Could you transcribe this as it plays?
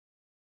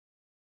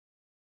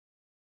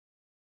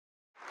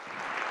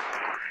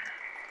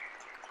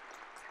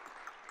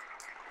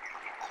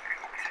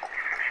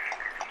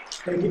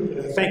Thank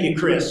you,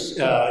 Chris.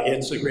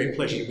 It's a great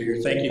pleasure to be here.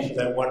 Thank you for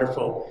that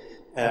wonderful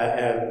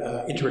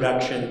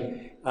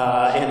introduction.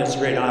 And it's a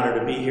great honor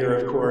to be here,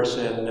 of course,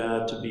 and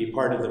to be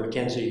part of the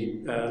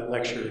Mackenzie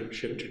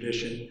lectureship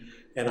tradition.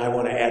 And I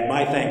want to add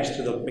my thanks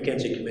to the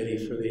Mackenzie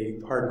Committee for the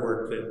hard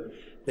work that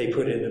they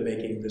put into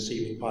making this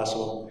evening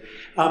possible.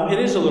 It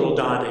is a little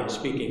daunting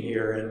speaking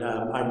here, and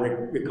I'm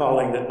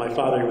recalling that my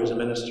father, who was a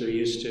minister,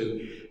 used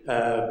to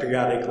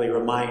periodically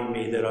remind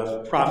me that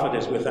a prophet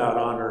is without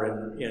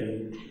honor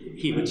in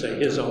he would say,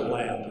 his own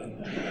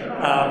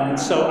land.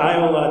 So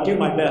I'll do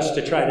my best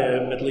to try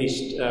to at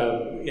least,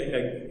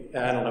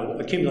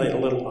 accumulate a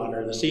little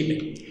honor this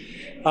evening.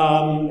 I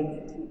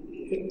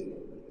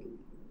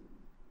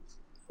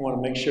want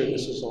to make sure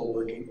this is all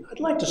working. I'd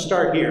like to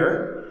start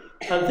here.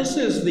 This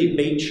is the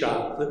bait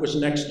shop that was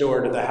next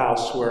door to the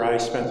house where I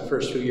spent the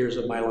first few years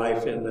of my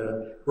life in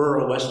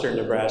rural western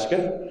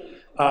Nebraska.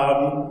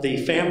 The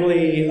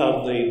family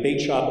of the bait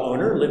shop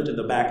owner lived in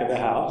the back of the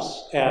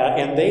house,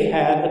 and they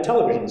had a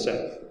television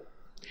set.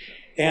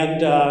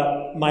 And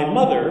my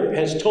mother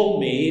has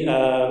told me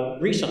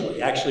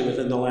recently, actually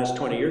within the last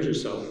 20 years or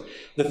so,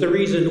 that the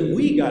reason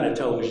we got a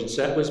television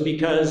set was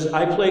because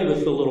I played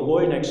with the little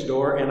boy next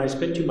door and I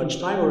spent too much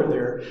time over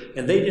there,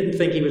 and they didn't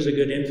think he was a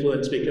good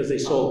influence because they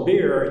sold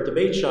beer at the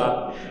bait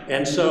shop,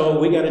 and so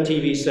we got a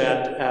TV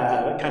set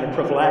kind of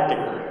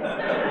prophylactically.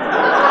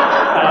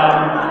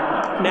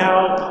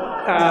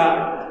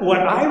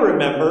 What I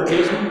remember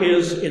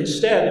is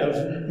instead of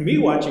me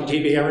watching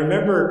TV, I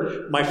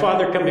remember my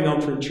father coming home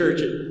from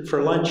church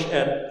for lunch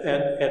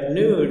at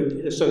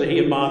noon so that he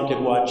and Mom could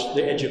watch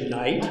The Edge of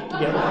Night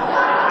together.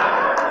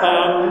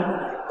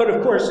 But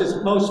of course, as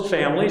most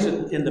families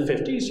in the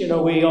 50s, you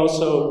know, we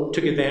also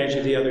took advantage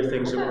of the other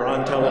things that were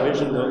on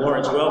television. The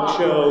Lawrence Welk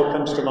Show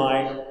comes to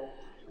mind.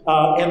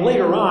 And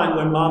later on,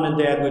 when Mom and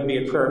Dad would be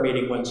at prayer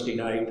meeting Wednesday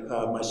night,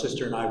 my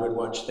sister and I would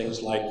watch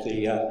things like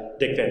the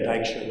Dick Van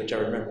Dyke Show, which I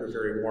remember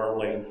very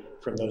warmly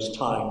from those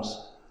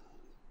times.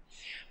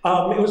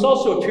 It was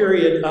also a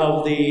period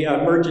of the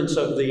emergence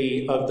of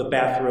the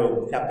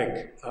bathrobe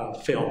epic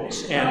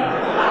films, and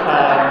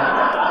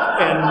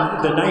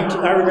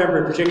I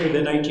remember particularly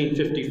the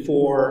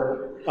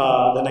 1954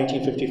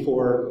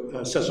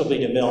 Cecil B.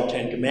 DeMille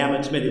Ten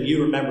Commandments. Many of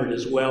you remember it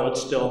as well.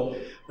 It's still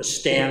a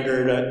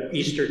standard at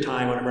Easter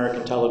time on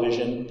American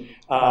television.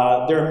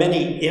 There are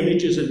many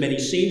images and many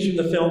scenes from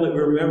the film that we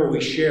remember,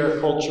 we share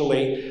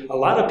culturally. A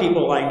lot of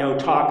people I know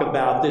talk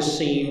about this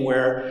scene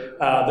where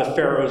the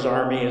Pharaoh's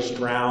army is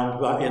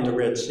drowned in the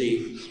Red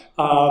Sea,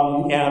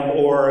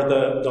 or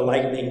the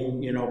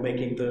lightning, you know,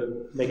 making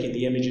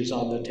the images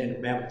on the Ten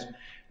Commandments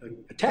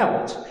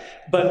tablets.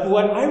 But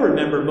what I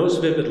remember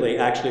most vividly,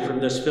 actually, from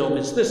this film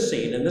is this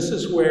scene, and this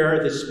is where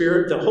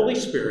the Holy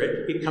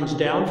Spirit, it comes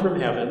down from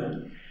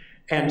heaven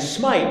and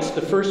smites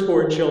the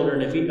firstborn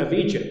children of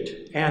Egypt.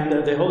 And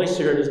the Holy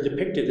Spirit is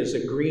depicted as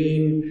a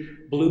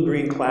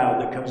blue-green cloud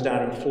that comes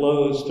down and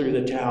flows through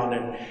the town,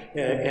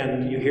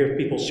 and you hear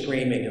people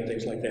screaming and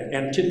things like that.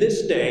 And to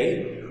this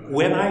day,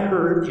 when I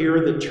hear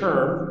the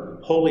term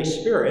Holy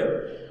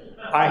Spirit,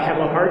 I have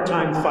a hard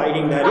time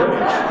fighting that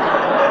image.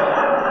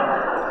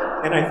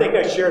 And I think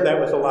I share that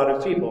with a lot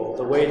of people,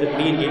 the way that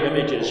media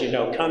images, you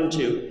know, come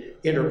to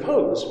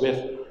interpose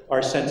with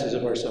our senses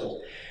of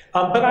ourselves.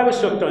 But I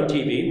was hooked on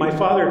TV. My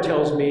father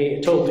told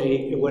me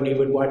when he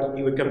would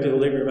come to the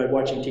living room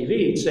watching TV,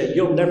 he'd say,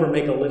 "You'll never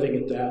make a living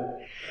at that."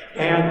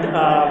 And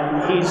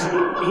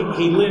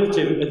he lived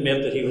to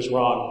admit that he was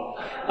wrong.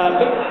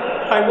 But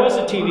I was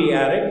a TV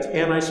addict,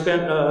 and I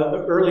spent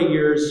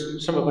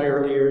some of my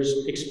early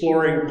years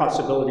exploring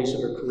possibilities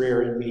of a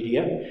career in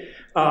media.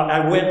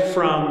 I went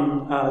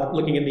from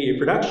looking at media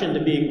production to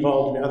being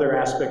involved in other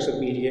aspects of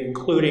media,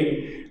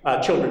 including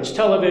children's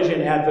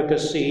television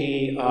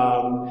advocacy,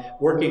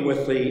 working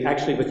with the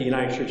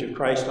United Church of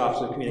Christ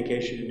Office of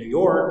Communication in New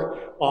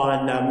York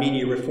on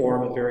media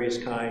reform of various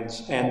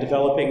kinds, and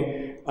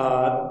developing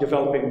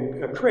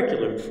a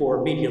curriculum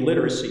for media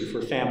literacy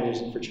for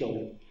families and for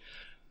children.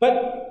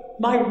 But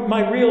my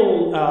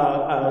real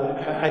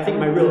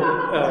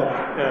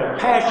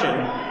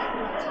passion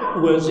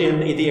was in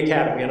the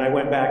academy, and I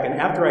went back, and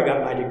after I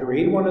got my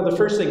degree, one of the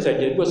first things I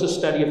did was a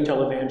study of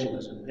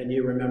televangelism. And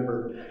you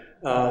remember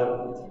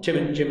Jim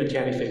and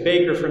Tammy Faye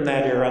Baker from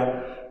that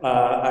era.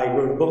 I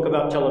wrote a book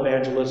about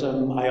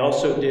televangelism. I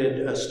also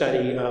did a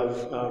study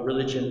of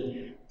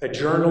religion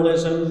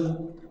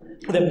journalism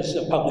that was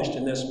published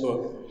in this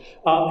book,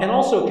 and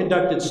also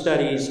conducted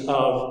studies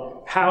of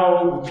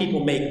how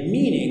people make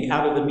meaning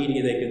out of the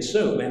media they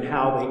consume, and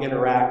how they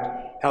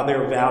interact, how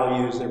their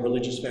values, their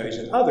religious values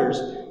and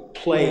others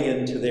play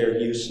into their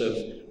use of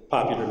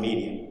popular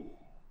media.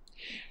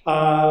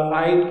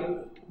 I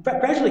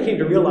gradually came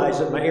to realize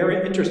that my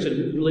interest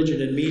in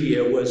religion and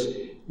media was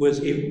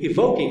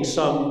evoking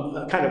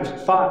some kind of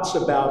thoughts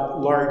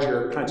about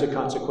larger kinds of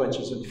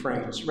consequences and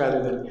frames,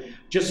 rather than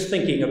just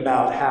thinking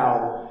about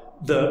how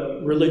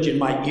the religion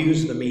might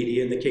use the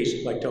media in the case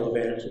of like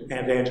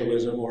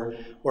televangelism,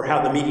 or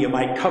how the media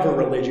might cover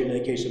religion in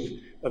the case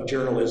of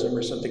journalism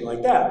or something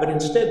like that, but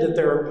instead that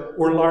there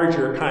were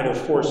larger kind of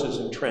forces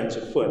and trends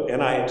afoot.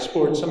 And I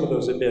explored some of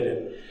those a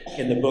bit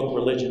in the book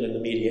Religion in the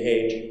Media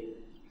Age.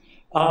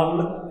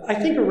 I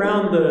think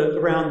around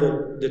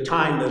the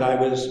time that I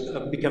was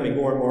becoming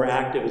more and more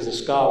active as a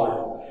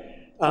scholar,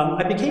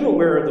 I became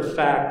aware of the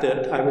fact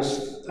that I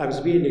was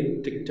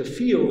beginning to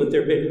feel that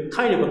there had been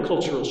kind of a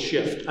cultural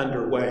shift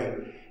underway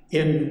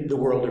in the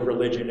world of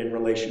religion in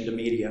relation to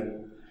media.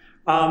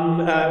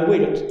 A way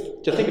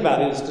to think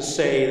about it is to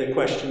say the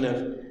question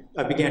of,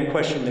 I began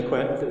questioning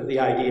the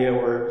idea,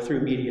 or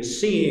through media,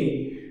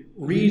 seeing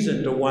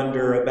reason to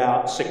wonder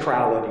about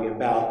sacrality,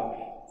 about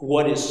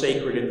what is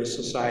sacred in the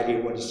society,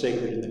 what is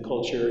sacred in the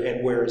culture,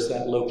 and where is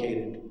that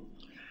located.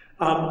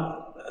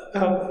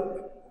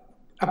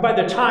 By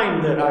the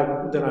time that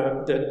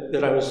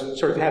I was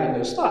sort of having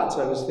those thoughts,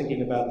 I was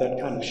thinking about that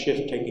kind of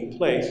shift taking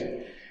place.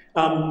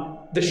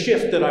 The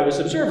shift that I was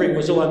observing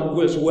was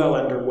well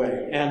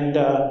underway. And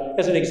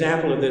as an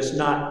example of this,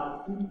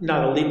 not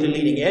the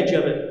leading edge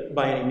of it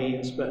by any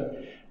means,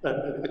 but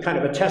a kind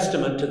of a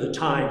testament to the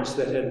times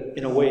that had,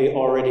 in a way,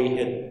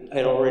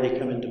 had already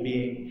come into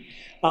being.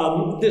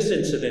 This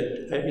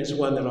incident is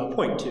one that I'll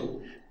point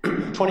to.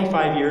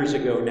 25 years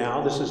ago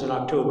now, this is in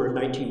October of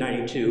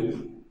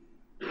 1992,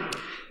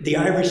 the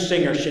Irish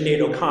singer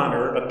Sinead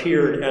O'Connor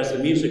appeared as the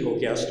musical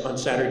guest on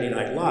Saturday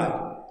Night Live.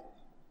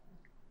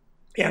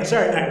 And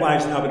Saturday Night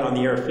Live's now been on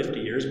the air 50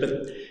 years, but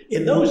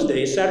in those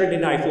days, Saturday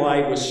Night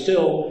Live was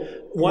still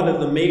one of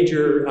the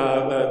major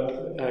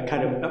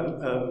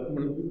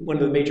one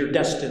of the major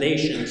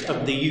destinations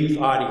of the youth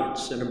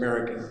audience in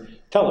American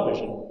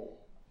television.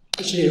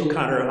 Sinead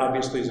O'Connor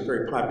obviously is a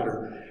very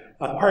popular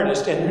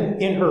artist,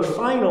 and in her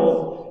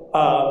final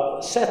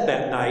set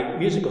that night,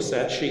 musical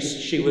set,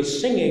 she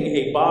was singing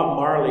a Bob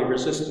Marley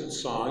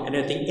resistance song, and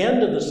at the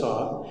end of the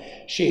song,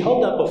 she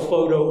held up a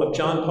photo of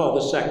John Paul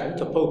II,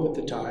 the Pope at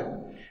the time,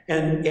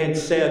 and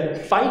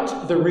said,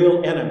 "Fight the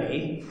real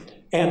enemy,"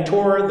 and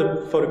tore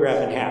the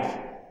photograph in half.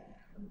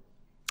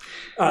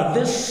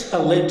 This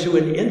led to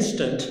an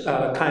instant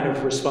kind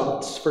of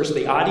response. First,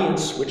 the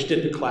audience, which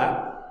did the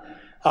clap.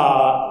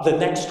 The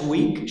next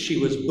week, she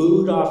was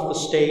booed off the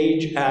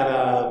stage at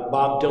a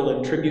Bob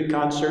Dylan tribute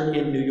concert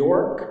in New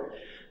York.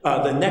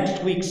 The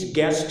next week's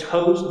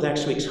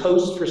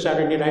host for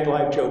Saturday Night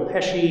Live, Joe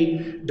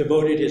Pesci,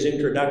 devoted his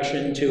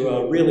introduction to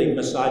a really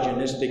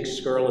misogynistic,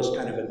 scurrilous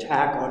kind of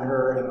attack on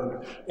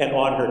her and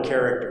on her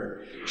character.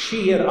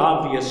 She had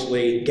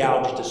obviously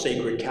gouged a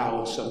sacred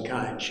cow of some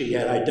kind. She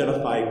had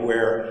identified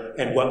where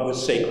and what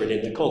was sacred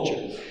in the culture.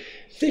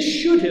 This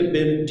should have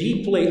been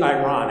deeply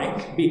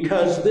ironic,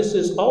 because this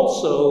is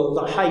also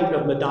the height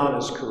of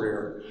Madonna's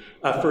career.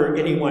 For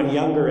anyone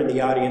younger in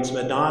the audience,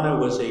 Madonna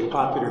was a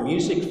popular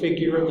music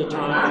figure of the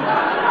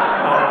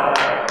time.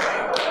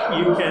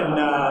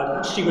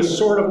 She was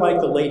sort of like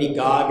the Lady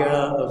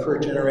Gaga of her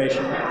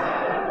generation.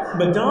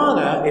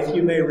 Madonna, if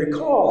you may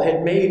recall,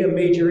 had made a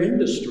major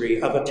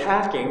industry of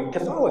attacking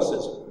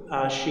Catholicism.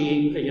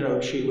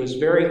 She was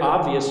very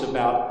obvious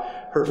about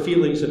her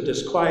feelings of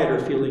disquiet, her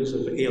feelings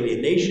of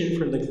alienation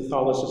from the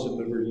Catholicism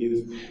of her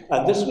youth.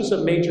 This was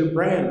a major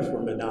brand for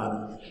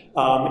Madonna.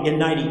 In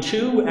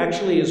 '92,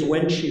 actually, is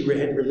when she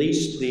had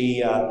released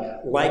the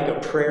Like a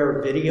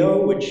Prayer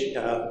video, which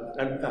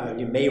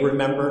you may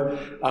remember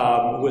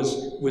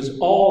was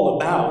all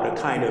about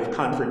a kind of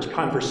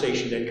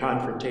conversation and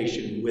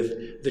confrontation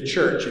with the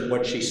church and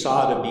what she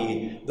saw to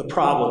be the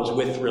problems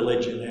with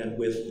religion and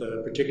with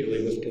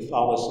particularly with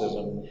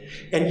Catholicism.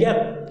 And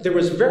yet there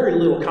was very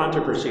little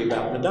controversy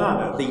about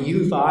Madonna. The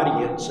youth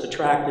audience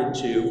attracted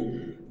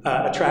to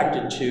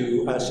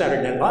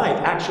Saturday Night Live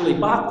actually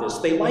bought this.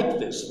 They liked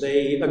this.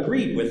 They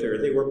agreed with her.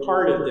 They were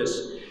part of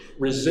this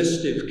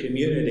resistive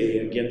community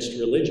against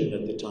religion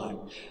at the time.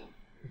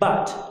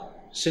 But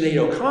Sinead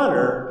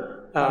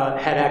O'Connor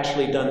had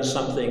actually done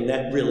something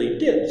that really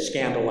did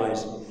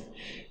scandalize them.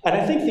 And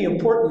I think the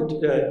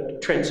important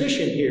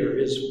transition here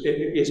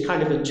is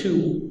kind of on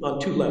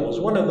two levels.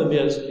 One of them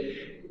is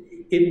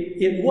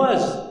it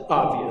was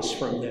obvious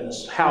from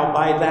this how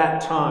by that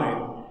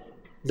time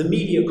the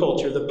media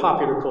culture, the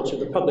popular culture,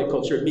 the public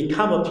culture had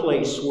become a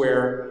place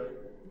where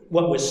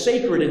what was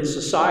sacred in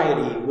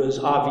society was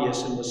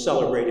obvious and was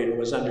celebrated and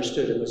was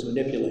understood and was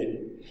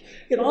manipulated.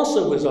 It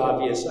also was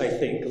obvious, I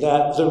think,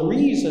 that the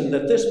reason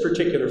that this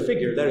particular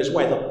figure, that is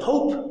why the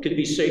Pope could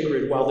be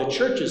sacred while the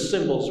church's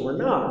symbols were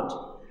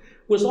not,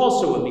 was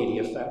also a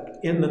media effect,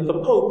 in that the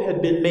Pope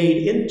had been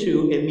made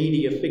into a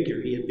media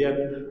figure. He had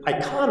been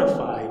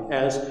iconified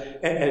as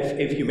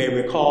if you may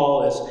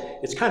recall, as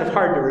it's kind of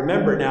hard to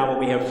remember now when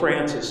we have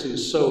Francis,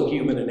 who's so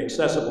human and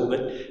accessible,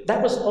 but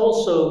that was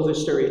also the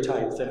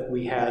stereotype that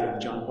we had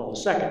of John Paul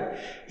II.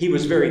 He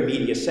was very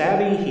media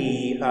savvy.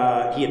 He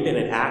had been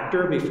an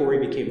actor before he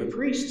became a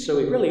priest, so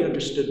he really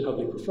understood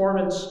public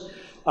performance.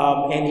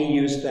 And he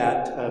used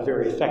that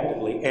very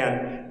effectively.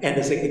 And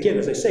as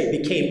I say,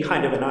 became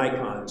kind of an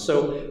icon.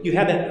 So you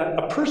had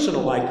a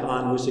personal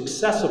icon who was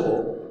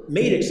accessible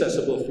made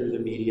accessible through the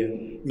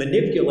media,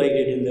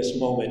 manipulated in this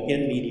moment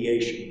in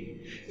mediation.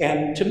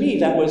 And to me,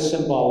 that was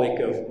symbolic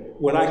of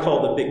what I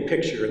call the big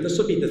picture. And this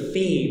will be the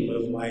theme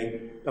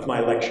of my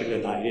lecture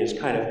tonight, is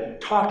kind of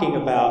talking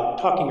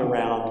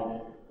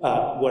around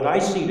what I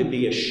see to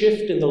be a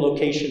shift in the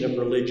location of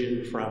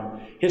religion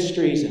from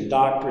histories and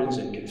doctrines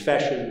and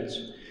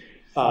confessions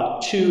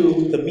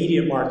to the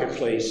media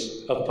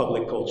marketplace of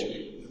public culture.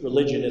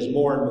 Religion is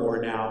more and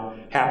more now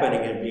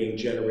happening and being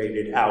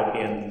generated out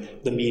in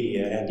the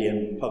media and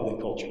in public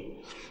culture.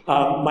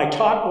 My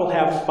talk will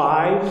have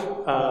 5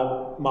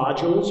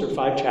 modules or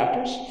 5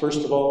 chapters.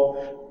 First of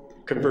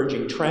all,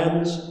 converging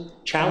trends,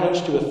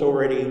 challenge to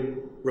authority,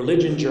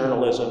 religion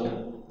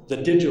journalism, the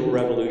digital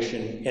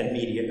revolution, and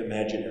media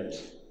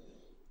imaginaries.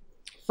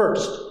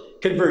 First,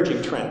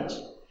 converging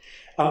trends.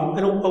 And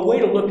a way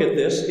to look at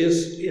this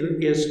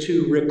is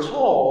to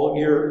recall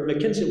your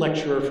McKinsey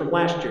lecturer from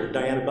last year,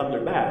 Diana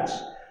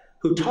Butler-Bass,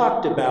 who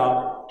talked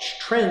about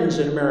trends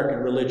in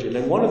American religion.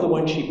 And one of the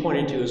ones she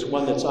pointed to is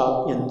one that's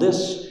up in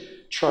this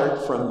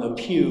chart from the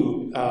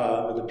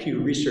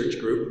Pew Research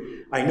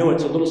Group. I know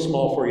it's a little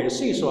small for you to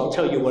see, so I'll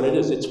tell you what it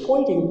is. It's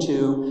pointing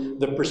to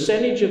the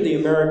percentage of the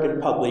American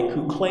public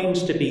who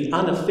claims to be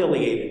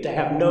unaffiliated, to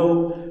have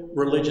no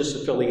religious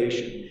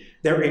affiliation.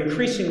 They're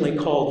increasingly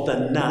called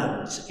the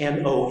nones,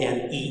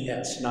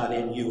 N-O-N-E-S, not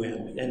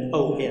N-U-N,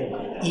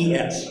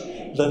 N-O-N-E-S,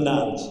 the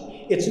nones.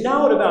 It's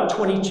now at about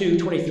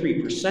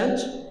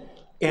 22-23%.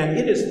 And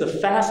it is the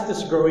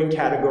fastest growing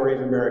category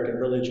of American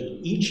religion.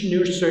 Each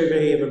new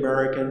survey of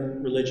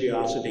American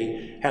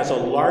religiosity has a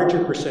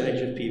larger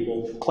percentage of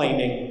people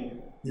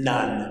claiming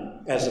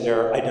none as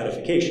their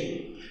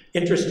identification.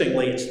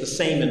 Interestingly, it's the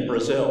same in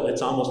Brazil.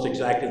 It's almost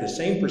exactly the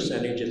same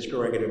percentage. It's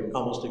growing at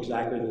almost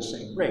exactly the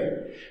same rate.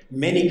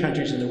 Many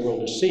countries in the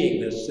world are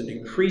seeing this, an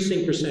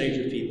increasing percentage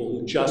of people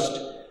who just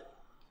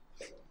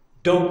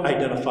don't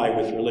identify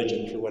with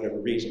religion for whatever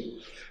reason.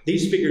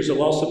 These figures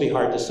will also be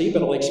hard to see,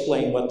 but I'll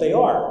explain what they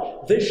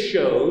are. This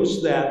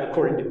shows that,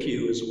 according to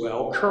Pew as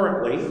well,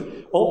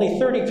 currently, only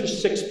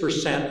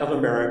 36% of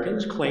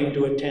Americans claim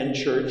to attend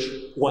church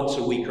once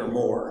a week or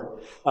more.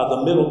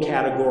 The middle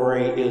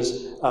category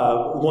is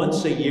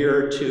once a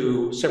year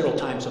to several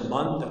times a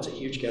month. That's a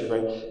huge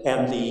category.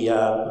 And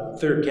the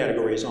third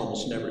category is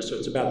almost never, so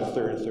it's about a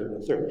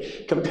third.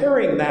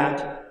 Comparing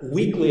that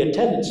weekly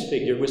attendance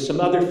figure with some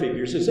other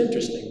figures is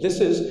interesting.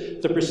 This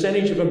is the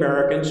percentage of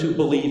Americans who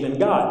believe in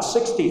God.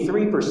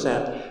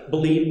 63%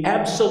 believe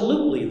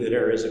absolutely that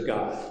there is a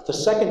God. The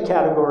second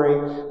category,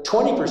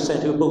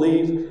 20% who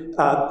believe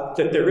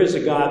that there is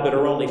a God but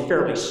are only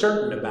fairly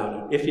certain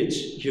about it. If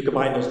you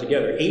combine those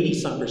together,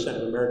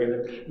 80-some% of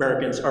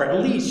Americans are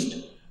at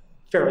least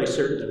fairly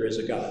certain there is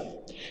a God.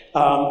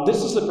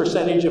 This is the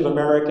percentage of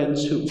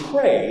Americans who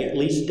pray at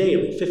least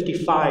daily.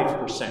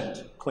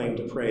 55% claim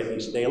to pray at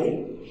least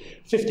daily.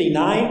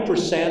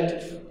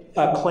 59%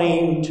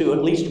 claim to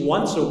at least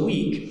once a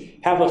week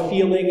have a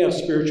feeling of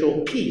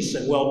spiritual peace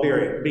and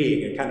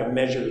well-being, a kind of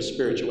measure of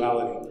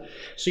spirituality.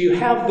 So you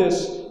have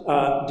this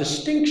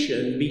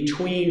distinction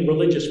between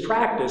religious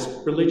practice,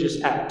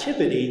 religious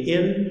activity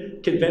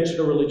in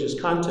conventional religious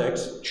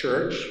context,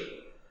 church,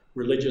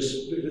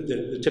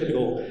 the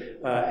typical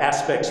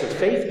aspects of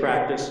faith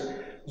practice,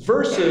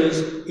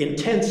 versus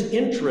intense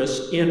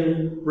interest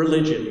in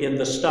religion, in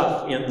the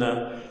stuff, in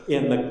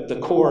the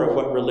core of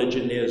what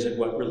religion is and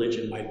what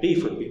religion might be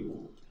for people.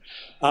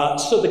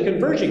 So the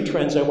converging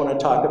trends I want to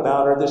talk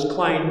about are this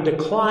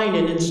decline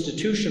in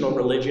institutional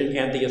religion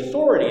and the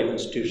authority of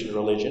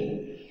institutional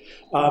religion,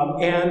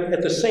 and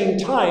at the same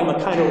time a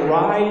kind of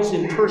rise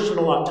in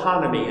personal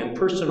autonomy and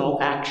personal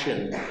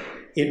action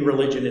in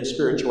religion and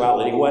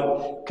spirituality,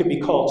 what could be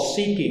called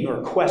seeking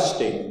or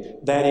questing.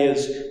 That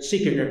is,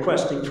 seeking or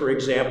questing, for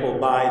example,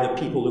 by the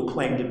people who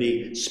claim to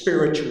be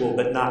spiritual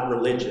but not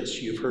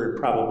religious. You've heard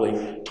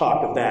probably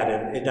talk of that,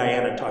 and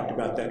Diana talked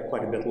about that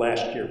quite a bit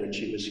last year when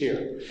she was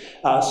here.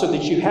 So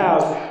that you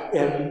have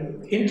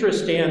an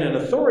interest in and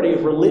authority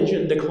of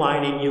religion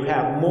declining, you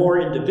have more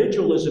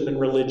individualism in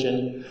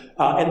religion,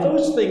 and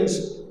those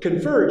things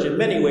converge in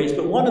many ways,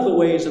 but one of the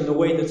ways, and the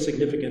way that's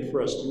significant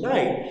for us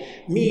tonight,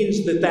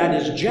 means that that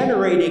is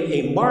generating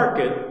a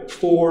market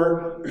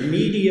for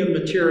media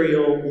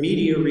material,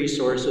 media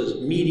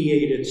resources,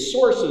 mediated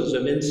sources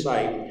of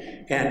insight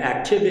and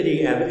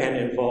activity and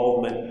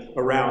involvement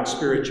around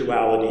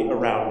spirituality,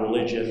 around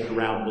religion,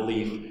 around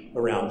belief,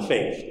 around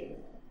faith.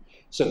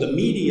 So the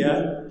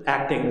media,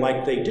 acting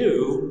like they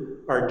do,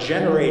 are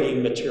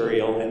generating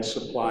material and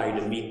supply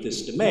to meet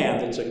this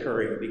demand that's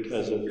occurring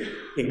because of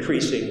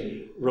increasing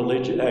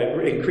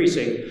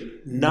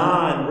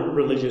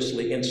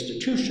non-religiously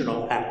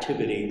institutional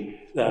activity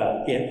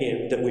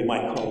that we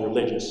might call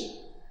religious.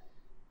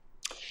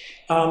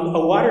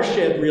 A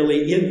watershed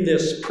really in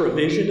this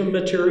provision of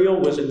material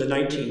was in the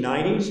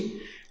 1990s.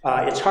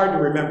 It's hard to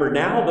remember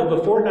now, but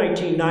before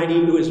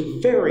 1990, it was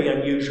very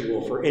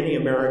unusual for any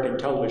American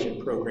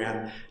television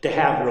program to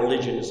have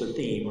religion as a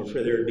theme, or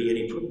for there to be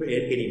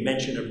any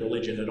mention of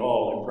religion at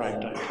all in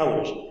primetime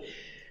television.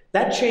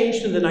 That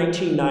changed in the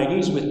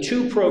 1990s with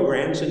two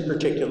programs in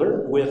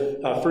particular,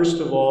 with, first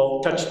of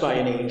all, Touched by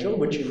an Angel,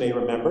 which you may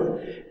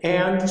remember,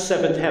 and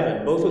Seventh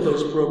Heaven. Both of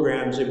those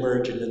programs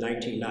emerged in the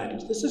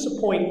 1990s. This is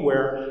a point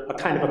where a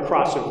kind of a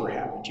crossover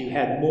happened. You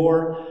had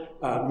more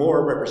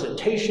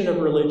representation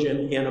of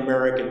religion in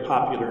American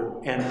popular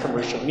and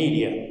commercial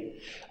media.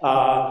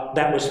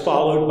 That was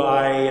followed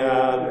by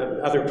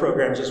other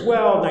programs as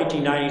well.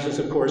 1990s is,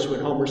 of course, when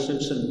Homer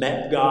Simpson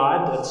met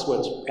God. That's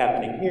what's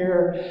happening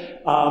here.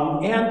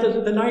 And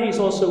the 90s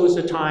also was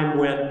a time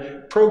when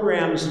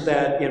programs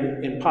that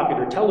in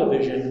popular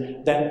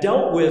television that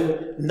dealt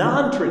with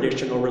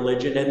non-traditional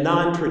religion and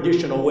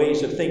non-traditional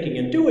ways of thinking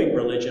and doing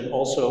religion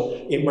also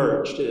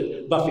emerged.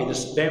 Buffy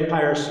the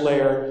Vampire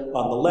Slayer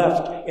on the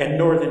left and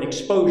Northern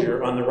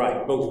Exposure on the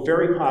right, both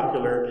very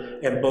popular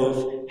and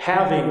both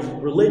having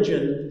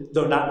religion,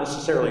 though not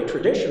necessarily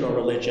traditional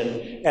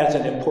religion, as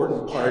an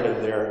important part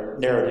of their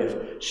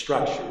narrative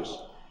structures.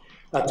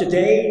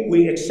 Today,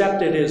 we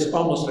accept it as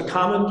almost a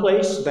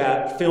commonplace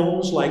that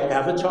films like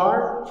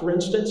Avatar, for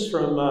instance,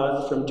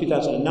 from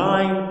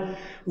 2009,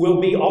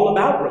 will be all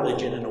about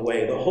religion in a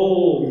way. The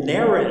whole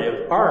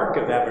narrative arc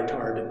of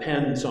Avatar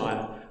depends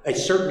on a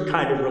certain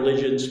kind of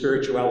religion,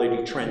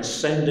 spirituality,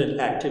 transcendent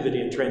activity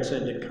and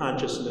transcendent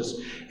consciousness,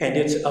 and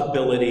its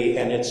ability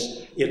and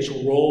its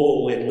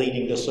role in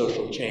leading to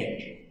social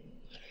change.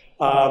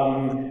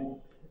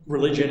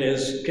 Religion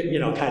is,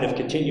 kind of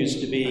continues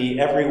to be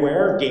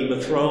everywhere. Game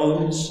of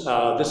Thrones,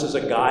 this is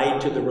a guide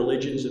to the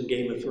religions of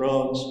Game of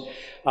Thrones.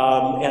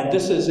 And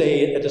this is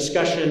a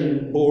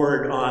discussion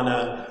board on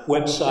a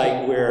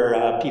website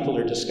where people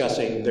are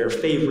discussing their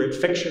favorite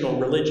fictional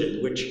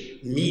religion, which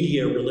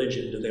media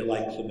religion do they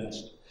like the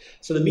best.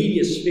 So the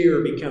media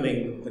sphere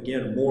becoming,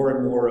 again, more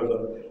and more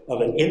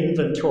of an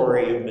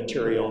inventory of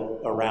material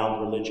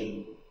around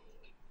religion.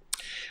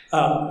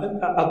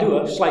 I'll do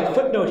a slight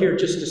footnote here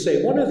just to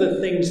say one of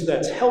the things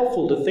that's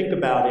helpful to think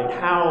about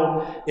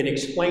in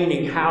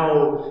explaining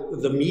how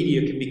the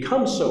media can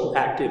become so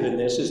active in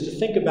this is to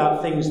think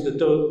about things that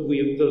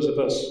those of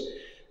us,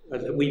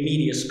 we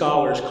media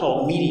scholars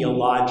call media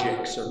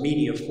logics or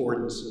media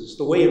affordances,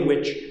 the way in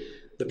which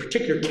the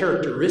particular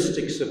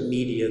characteristics of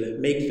media that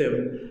make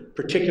them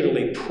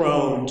particularly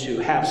prone to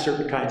have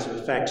certain kinds of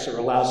effects or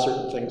allow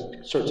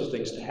sorts of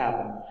things to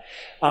happen.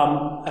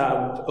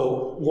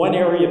 One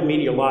area of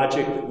media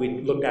logic that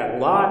we look at a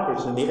lot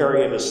is in the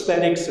area of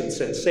aesthetics and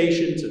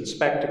sensations and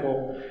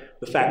spectacle.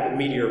 The fact that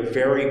media are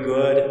very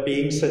good at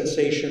being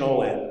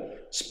sensational and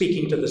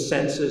speaking to the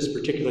senses,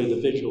 particularly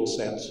the visual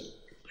sense.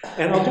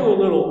 And I'll do a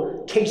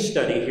little case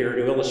study here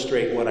to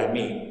illustrate what I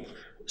mean,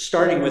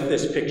 starting with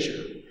this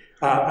picture.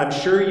 I'm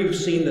sure you've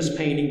seen this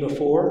painting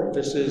before.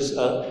 This is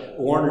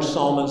Warner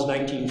Sallman's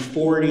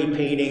 1940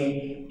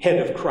 painting, Head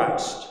of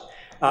Christ.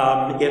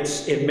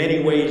 It's in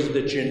many ways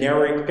the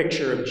generic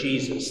picture of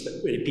Jesus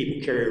that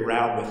people carry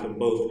around with them,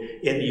 both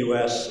in the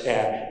US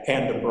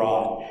and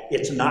abroad.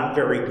 It's not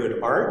very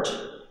good art,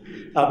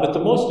 but the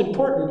most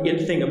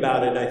important thing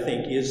about it, I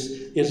think,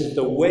 is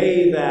the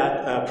way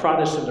that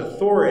Protestant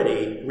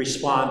authority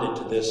responded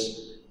to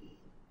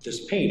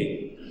this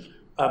painting.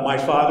 My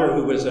father,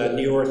 who was a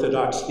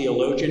Neo-Orthodox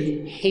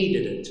theologian,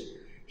 hated it.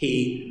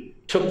 He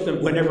took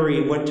them, whenever he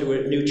went to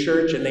a new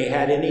church and they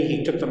had any,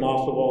 he took them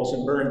off the walls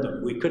and burned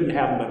them. We couldn't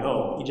have them at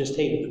home. He just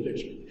hated the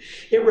picture.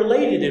 It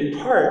related in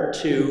part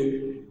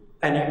to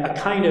a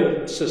kind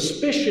of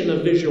suspicion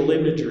of visual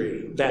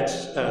imagery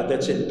that's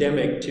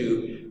endemic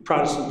to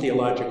Protestant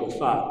theological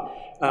thought.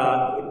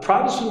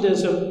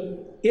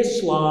 Protestantism,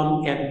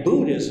 Islam, and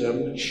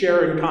Buddhism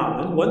share in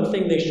common. One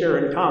thing they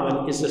share in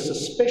common is a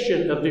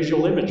suspicion of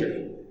visual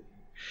imagery.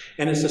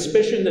 And a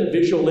suspicion that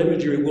visual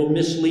imagery will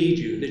mislead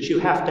you, that you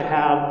have to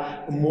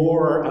have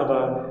more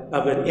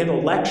of an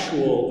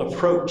intellectual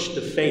approach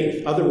to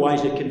faith.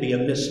 Otherwise, it can be a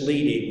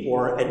misleading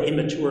or an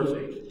immature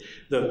faith.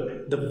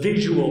 The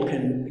visual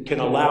can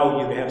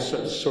allow you to have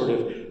some sort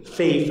of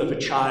faith of a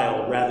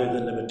child rather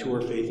than the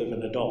mature faith of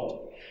an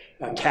adult.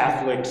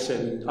 Catholics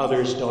and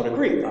others don't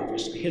agree,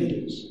 obviously,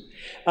 Hindus.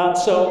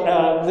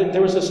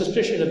 There was a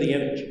suspicion of the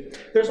image.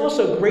 There's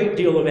also a great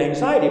deal of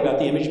anxiety about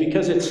the image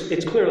because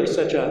it's clearly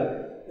such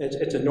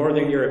it's a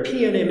Northern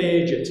European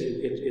image.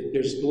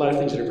 There's a lot of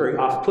things that are very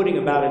off-putting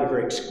about it and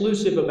very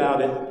exclusive about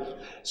it.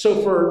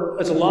 So for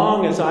as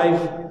long as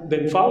I've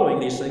been following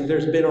these things,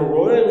 there's been a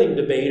roiling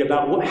debate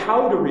about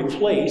how to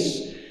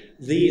replace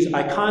these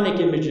iconic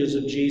images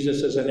of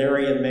Jesus as an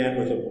Aryan man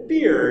with a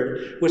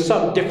beard with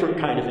some different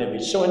kind of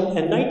image. So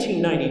in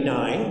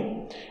 1999,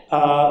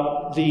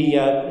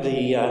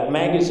 the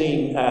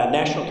magazine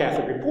National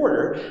Catholic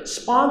Reporter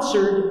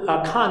sponsored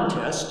a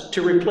contest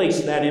to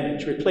replace that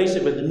image, replace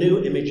it with a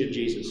new image of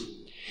Jesus.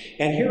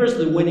 And here is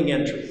the winning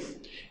entry.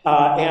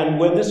 And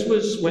when this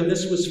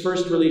was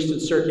first released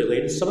and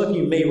circulated, some of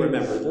you may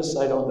remember this,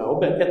 I don't know,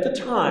 but at the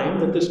time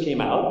that this came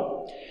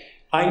out,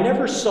 I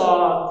never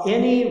saw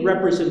any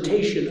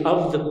representation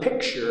of the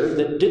picture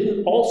that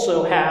didn't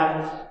also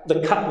have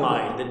the cut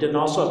line, that didn't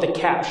also have the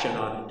caption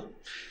on it.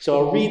 So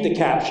I'll read the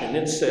caption.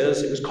 It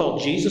says, it was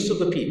called Jesus of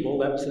the People.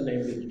 That was the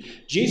name of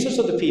it. Jesus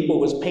of the People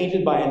was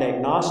painted by an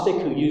agnostic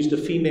who used a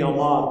female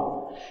model.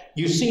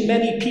 You see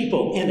many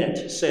people in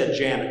it, said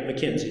Janet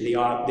McKenzie,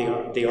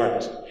 the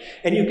artist.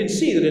 And you can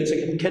see that it's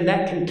a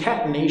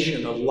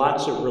concatenation of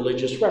lots of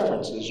religious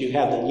references. You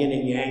have the yin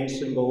and yang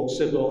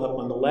symbol up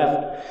on the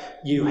left.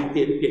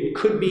 It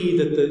could be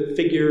that the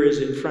figure is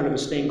in front of a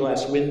stained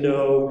glass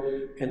window,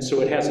 and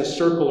so it has a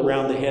circle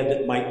around the head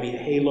that might be a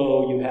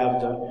halo. You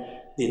have the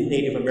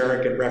Native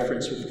American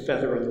reference with the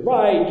feather on the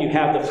right. You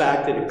have the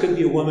fact that it could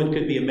be a woman,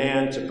 could be a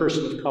man, it's a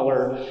person of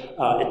color.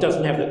 It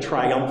doesn't have the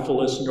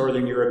triumphalist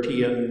Northern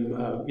European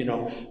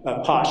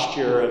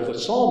posture of the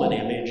Solomon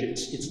image.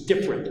 It's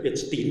different.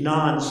 It's the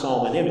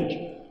non-Solomon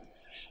image.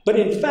 But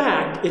in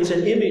fact, it's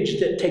an image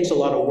that takes a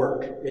lot of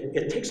work.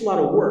 It takes a lot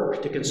of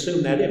work to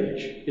consume that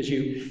image. Because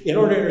in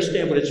order to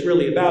understand what it's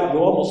really about, you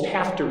almost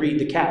have to read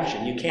the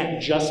caption. You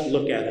can't just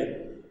look at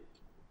it.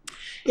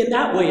 In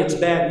that way, it's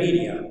bad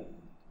media.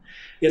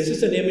 This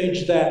is an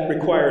image that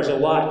requires a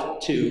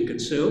lot to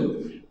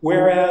consume,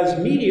 whereas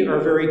media are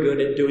very good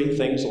at doing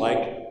things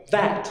like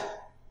that.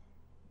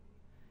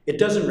 It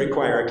doesn't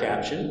require a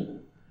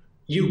caption.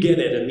 You get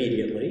it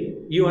immediately.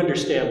 You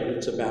understand what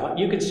it's about.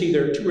 You can see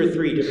there are 2 or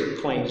 3 different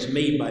claims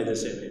made by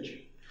this image.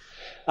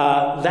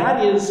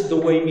 That is the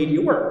way media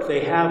work.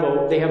 They have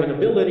an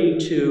ability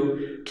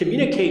to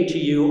communicate to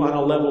you on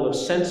a level of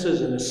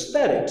senses and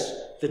aesthetics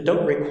that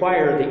don't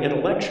require the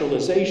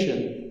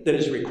intellectualization that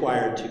is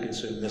required to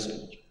consume this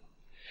image.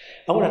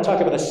 I want to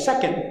talk about a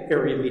second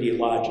area of media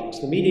logics.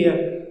 The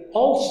media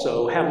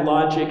also have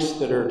logics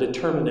that are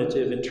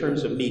determinative in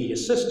terms of media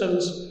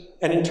systems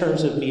and in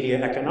terms of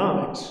media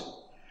economics.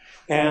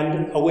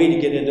 And a way to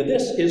get into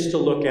this is to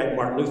look at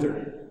Martin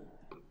Luther.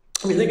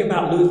 When we think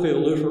about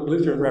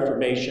Lutheran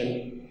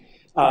Reformation,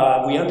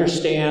 we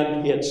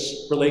understand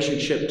its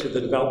relationship to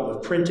the development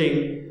of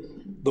printing.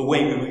 The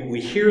way we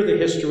hear the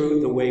history,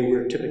 the way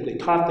we're typically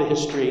taught the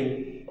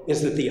history,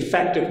 is that the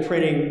effect of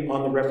printing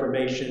on the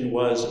Reformation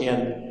was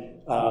in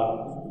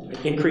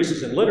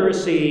increases in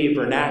literacy,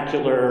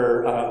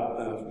 vernacular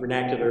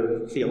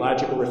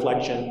theological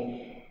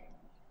reflection,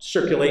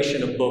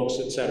 circulation of books,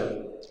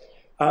 etc.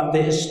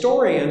 The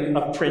historian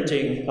of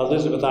printing,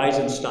 Elizabeth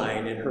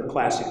Eisenstein, in her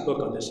classic book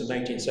on this in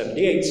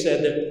 1978,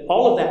 said that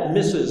all of that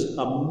misses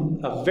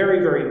a very,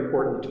 very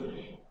important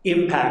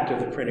impact of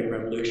the printing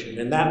revolution,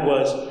 and that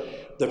was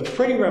the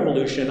printing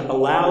revolution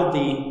allowed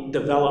the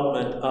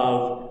development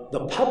of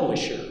the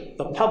publisher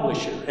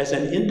as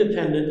an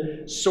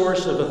independent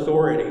source of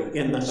authority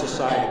in the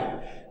society.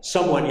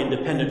 Someone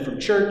independent from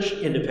church,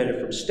 independent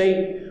from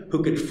state,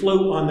 who could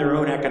float on their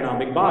own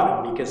economic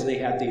bottom because they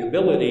had the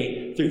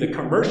ability, through the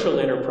commercial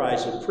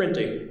enterprise of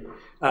printing,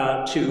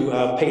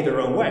 to pay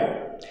their own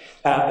way.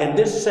 And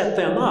this set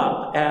them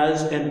up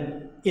as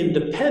an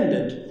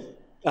independent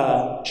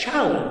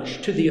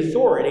challenge to the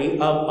authority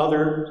of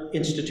other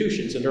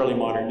institutions in early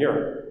modern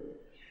Europe.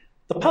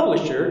 The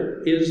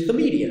publisher is the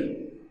media.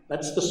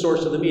 That's the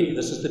source of the media.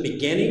 This is the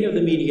beginning of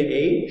the media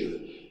age.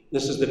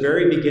 This is the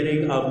very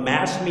beginning of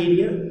mass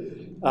media.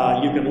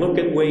 You can look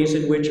at ways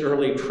in which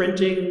early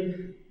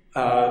printing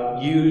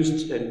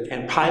used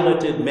and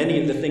piloted many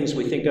of the things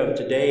we think of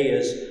today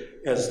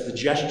as the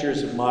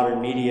gestures of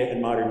modern media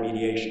and modern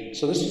mediation.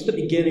 So this is the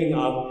beginning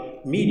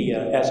of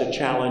media as a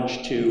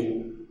challenge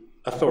to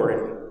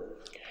authority.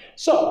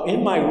 So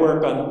in my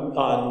work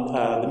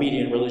on the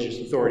media and religious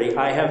authority,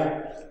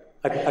 I've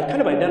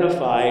kind of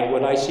identified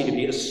what I see to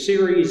be a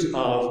series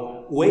of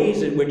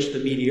ways in which the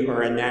media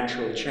are a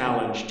natural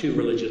challenge to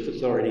religious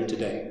authority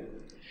today.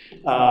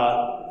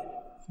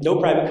 No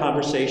private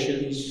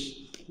conversations,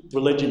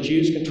 religions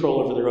use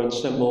control over their own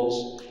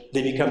symbols,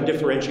 they become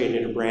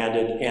differentiated and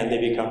branded, and they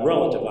become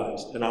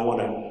relativized. And I want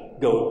to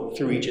go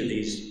through each of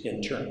these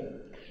in turn.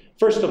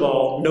 First of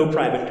all, no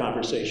private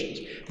conversations.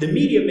 The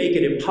media make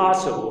it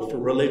impossible for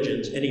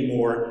religions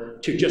anymore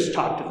to just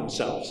talk to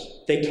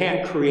themselves. They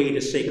can't create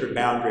a sacred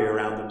boundary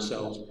around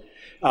themselves.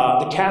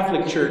 The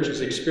Catholic Church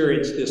has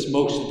experienced this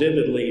most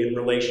vividly in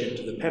relation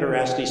to the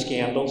pederasty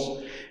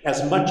scandals.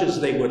 As much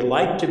as they would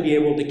like to be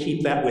able to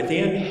keep that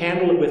within,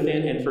 handle it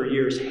within, and for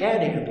years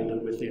had handled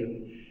it within,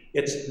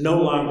 it's no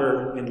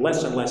longer and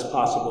less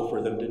possible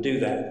for them to do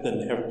that than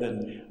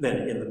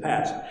in the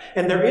past.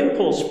 And their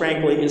impulse,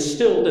 frankly, is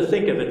still to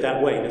think of it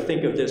that way, to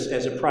think of this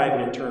as a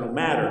private internal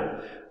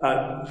matter.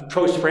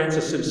 Pope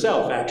Francis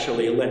himself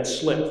actually let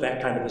slip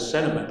that kind of a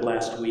sentiment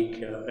last week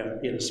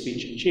in a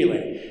speech in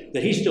Chile,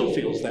 that he still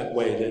feels that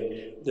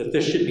way, that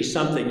this should be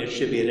something that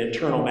should be an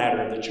internal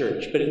matter of the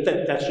church. But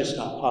that's just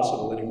not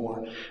possible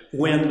anymore.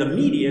 When the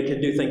media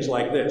can do things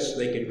like this,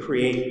 they can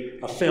create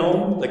a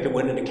film that can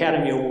win an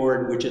Academy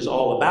Award, which is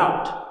all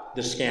about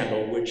the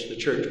scandal, which the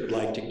church would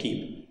like to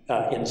keep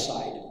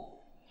inside.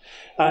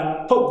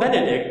 Pope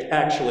Benedict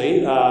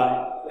actually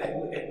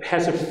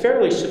has a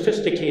fairly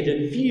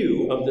sophisticated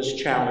view of this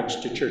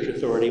challenge to church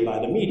authority by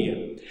the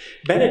media.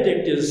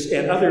 Benedict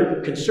and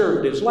other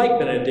conservatives like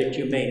Benedict,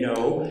 you may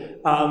know,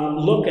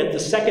 look at the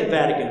Second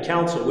Vatican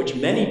Council, which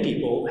many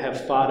people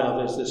have thought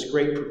of as this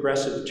great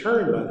progressive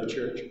turn by the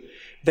church.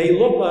 They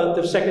look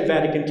at the Second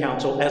Vatican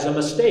Council as a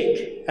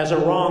mistake, as a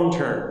wrong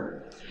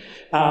turn.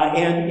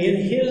 And in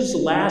his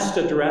last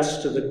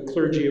address to the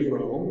clergy of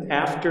Rome,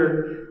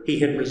 after he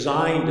had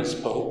resigned as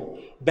Pope,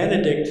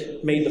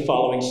 Benedict made the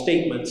following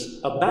statements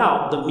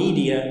about the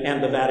media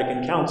and the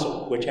Vatican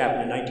Council, which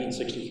happened in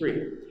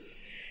 1963.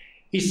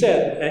 He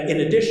said,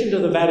 in addition to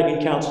the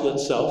Vatican Council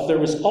itself, there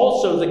was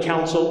also the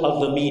Council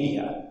of the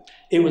Media.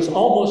 It was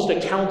almost a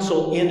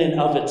council in and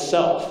of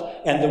itself,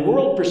 and the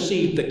world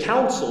perceived the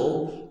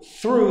council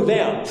through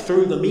them,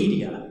 through the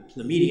media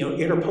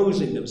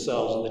interposing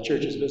themselves in the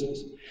church's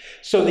business.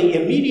 So the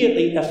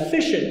immediately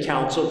efficient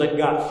council that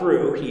got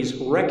through, he's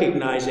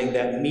recognizing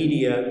that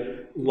media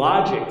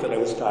logic that I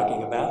was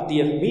talking about,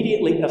 the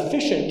immediately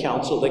efficient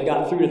counsel that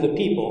got through to the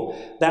people,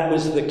 that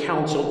was the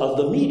counsel of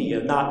the media,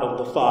 not of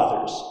the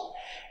fathers.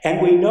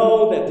 And we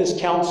know that this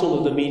counsel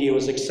of the media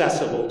was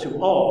accessible to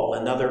all,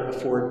 another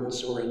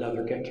affordance or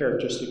another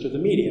characteristic of the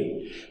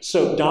media.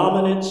 So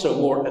dominant, so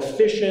more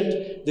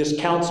efficient, this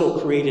counsel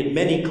created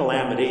many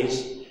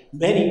calamities,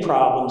 many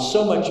problems,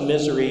 so much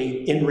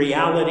misery. In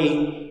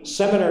reality,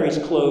 seminaries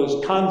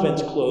closed,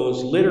 convents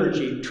closed,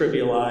 liturgy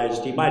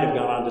trivialized. He might have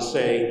gone on to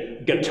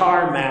say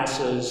guitar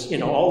masses,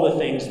 all the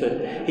things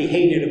that he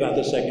hated about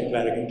the Second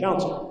Vatican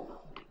Council.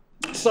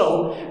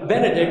 So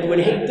Benedict would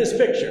hate this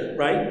picture,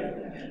 right?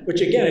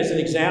 Which again is an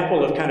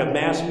example of kind of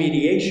mass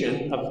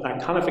mediation, of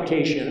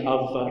iconification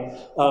of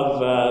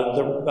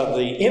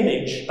the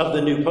image of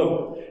the new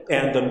Pope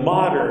and the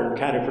modern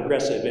kind of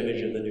progressive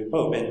image of the new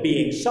Pope, and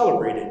being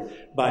celebrated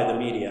by the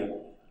media.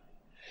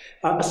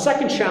 A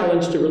second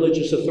challenge to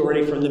religious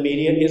authority from the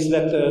media is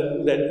that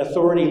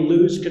authorities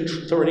lose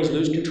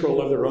control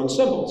of their own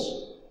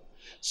symbols.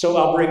 So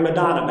I'll bring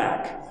Madonna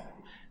back.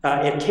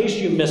 In case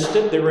you missed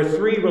it, there were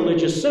 3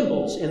 religious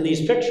symbols in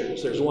these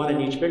pictures. There's one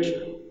in each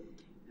picture.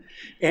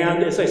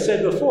 And as I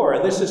said before,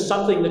 this is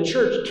something the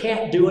church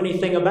can't do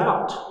anything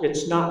about.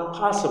 It's not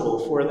possible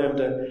for them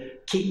to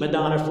keep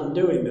Madonna from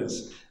doing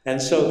this.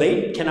 And so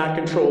they cannot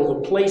control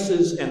the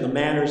places and the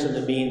manners and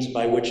the means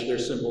by which their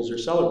symbols are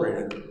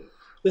celebrated.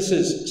 This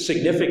is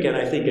significant,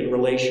 I think, in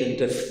relation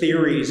to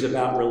theories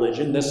about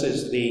religion. This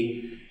is the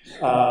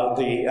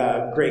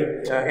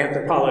great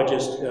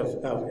anthropologist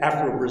of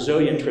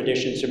Afro-Brazilian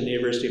traditions from the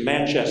University of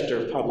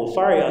Manchester, Pablo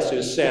Farias,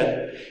 who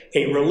said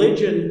a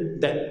religion,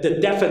 that the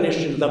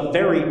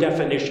very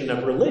definition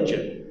of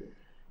religion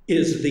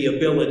is the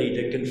ability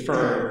to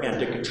confirm and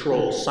to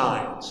control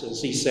signs.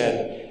 As he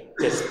said,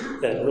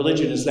 that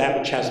religion is that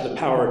which has the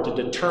power to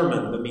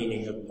determine the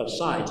meaning of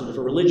signs. And if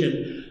a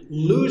religion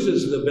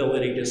loses the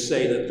ability to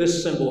say that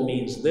this symbol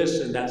means this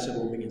and that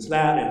symbol means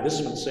that, and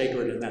this one's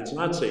sacred and that's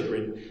not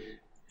sacred,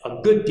 a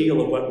good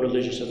deal of what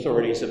religious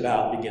authority is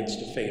about begins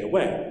to fade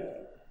away.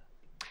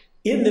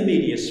 In the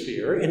media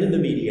sphere and in the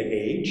media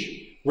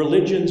age,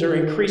 religions are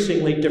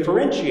increasingly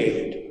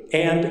differentiated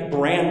and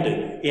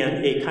branded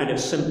in a kind of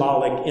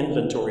symbolic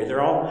inventory.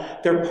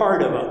 They're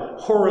part of a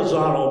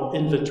horizontal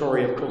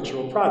inventory of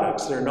cultural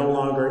products. They're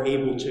not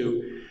able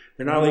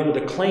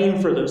to claim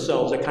for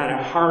themselves a kind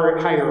of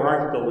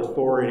hierarchical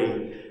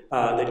authority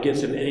that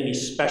gives them any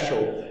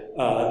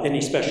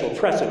special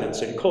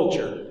precedence in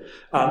culture.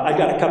 I've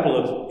got a couple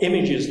of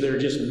images that are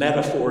just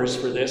metaphors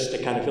for this to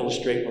kind of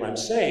illustrate what I'm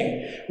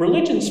saying.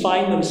 Religions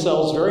find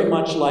themselves very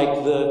much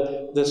like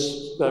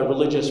this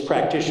religious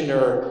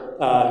practitioner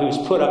who's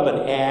put up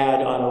an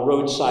ad on a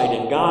roadside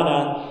in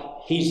Ghana.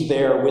 He's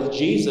there with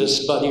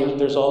Jesus, but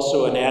there's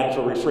also an ad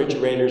for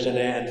refrigerators, an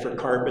ad for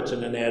carpets,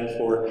 and an ad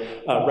for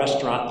a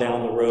restaurant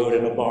down the road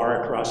and a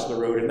bar across the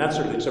road, and that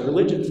sort of thing. So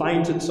religion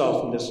finds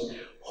itself in this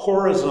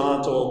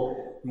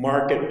horizontal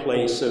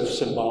marketplace of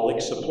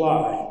symbolic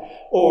supply.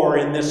 Or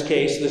in this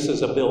case, this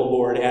is a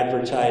billboard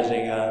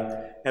advertising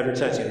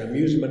an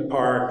amusement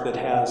park that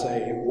has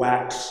a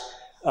wax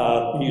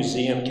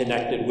museum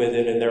connected with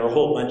it, and there are a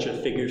whole bunch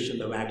of figures from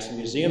the Wax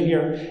Museum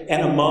here,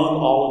 and among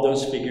all of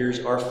those figures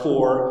are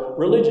 4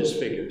 religious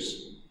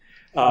figures.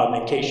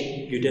 In case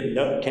you didn't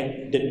know,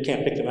 can't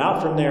pick them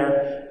out from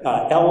there,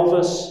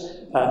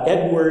 Elvis,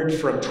 Edward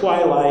from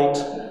Twilight,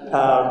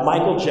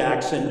 Michael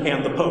Jackson,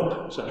 and the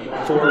Pope. So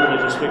 4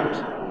 religious figures.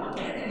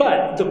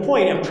 But the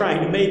point I'm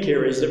trying to make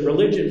here is that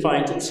religion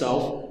finds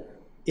itself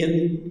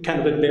in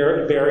kind of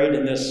buried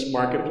in this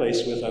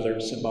marketplace with other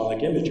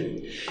symbolic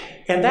imagery.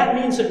 And that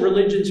means that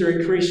religions are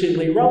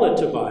increasingly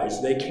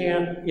relativized. They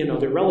can't,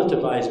 they're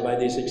relativized by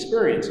these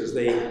experiences.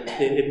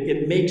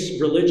 It makes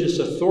religious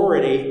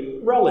authority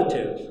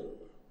relative.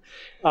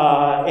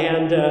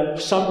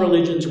 And some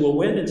religions will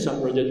win and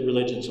some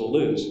religions will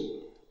lose.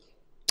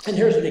 And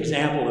here's an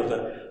example of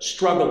the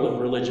struggle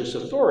of religious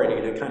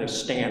authority to kind of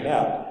stand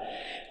out.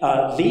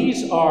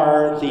 These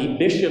are the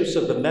bishops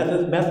of the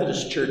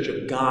Methodist Church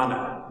of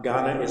Ghana.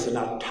 Ghana is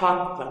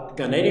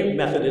Ghanaian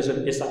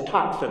Methodism is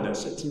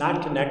autochthonous. It's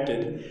not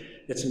connected.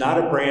 It's not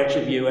a branch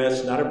of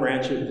U.S., not a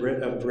branch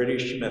of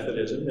British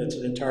Methodism. It's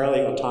an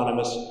entirely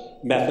autonomous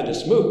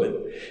Methodist movement.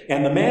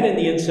 And the man in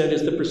the inset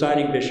is the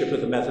presiding bishop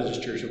of the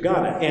Methodist Church of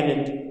Ghana. And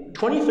in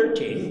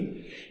 2013,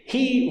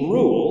 he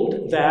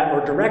ruled that,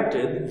 or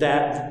directed,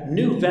 that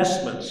new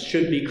vestments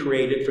should be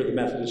created for the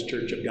Methodist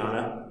Church of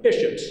Ghana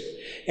bishops.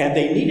 And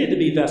they needed to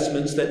be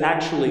vestments that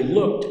actually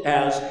looked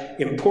as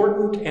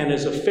important and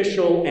as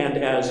official and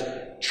as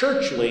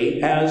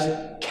churchly as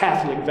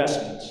Catholic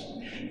vestments.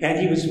 And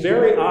he was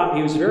very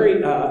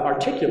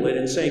articulate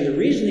in saying the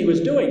reason he was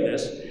doing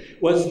this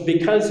was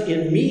because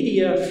in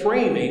media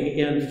framing,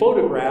 in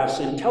photographs,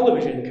 in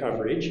television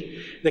coverage,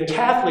 the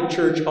Catholic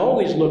Church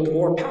always looked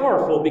more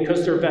powerful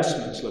because their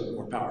vestments looked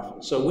more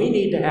powerful. So we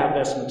need to have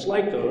vestments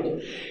like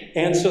those.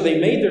 And so they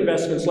made their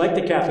vestments like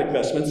the Catholic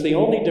vestments. The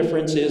only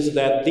difference is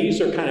that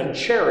these are kind of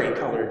cherry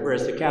colored,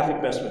 whereas the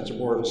Catholic vestments are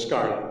more of a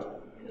scarlet.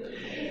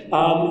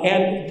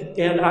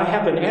 And I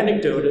have an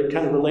anecdote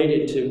kind of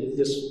related to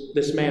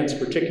this man's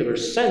particular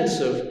sense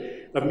of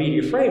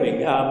media framing.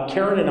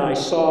 Karen and I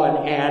saw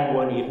an ad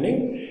one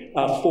evening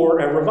for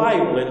a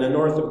revival in the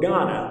north of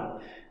Ghana.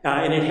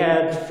 And it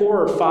had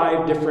 4 or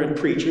 5 different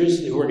preachers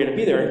who were going to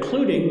be there,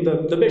 including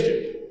the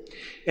bishop.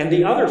 And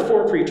the other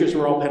 4 preachers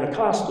were all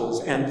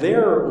Pentecostals, and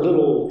their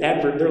little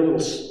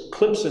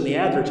clips in the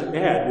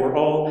ad were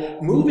all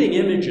moving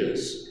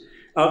images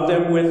of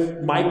them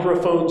with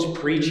microphones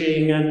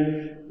preaching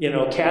and,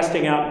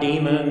 casting out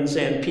demons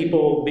and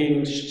people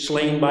being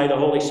slain by the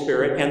Holy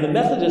Spirit. And the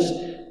Methodist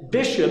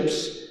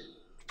bishop's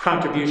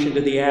contribution to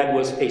the ad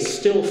was a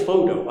still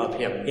photo of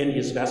him in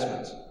his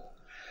vestments.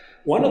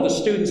 One of the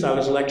students I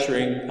was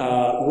lecturing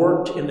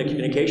worked in the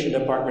communication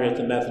department at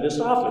the Methodist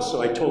office.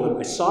 So I told him,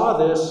 I saw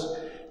this.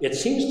 It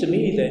seems to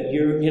me that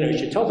you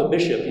should tell the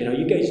bishop,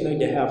 you guys need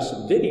to have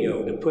some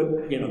video to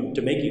put,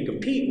 to make you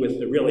compete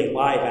with the really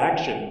live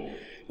action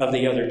of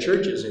the other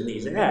churches in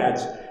these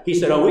ads. He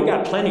said, oh, we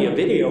got plenty of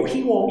video.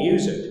 He won't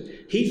use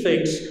it. He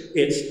thinks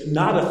it's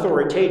not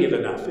authoritative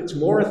enough. It's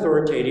more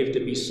authoritative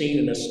to be seen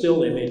in a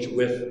still image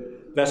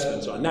with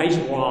vestments on. Now, he's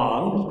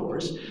wrong, of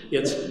course.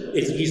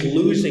 He's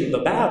losing the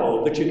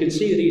battle, but you can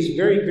see that he's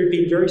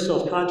being very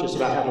self-conscious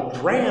about how to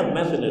brand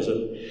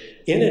Methodism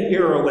in an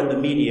era when the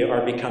media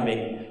are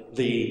becoming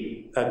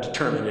the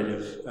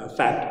determinative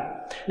factor.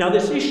 Now,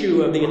 this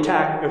issue of the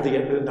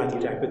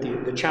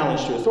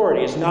challenge to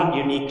authority is not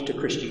unique to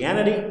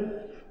Christianity.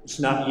 It's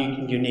not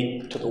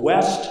unique to the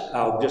West.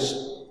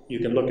 You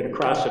can look at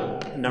across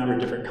a number of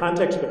different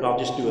contexts, but I'll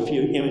just do a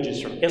few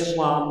images from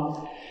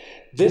Islam.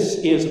 This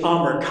is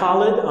Amr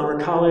Khalid. Amr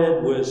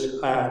Khalid was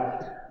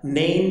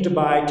named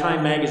by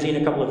Time magazine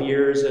a couple of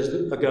years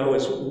ago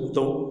as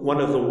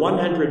one of the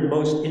 100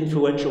 most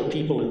influential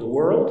people in the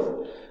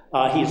world.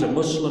 He's a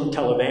Muslim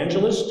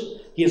televangelist.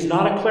 He is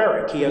not a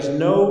cleric. He has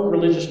no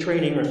religious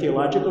training or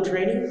theological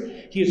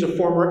training. He is a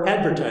former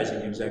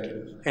advertising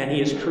executive. And he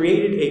has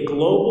created a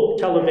global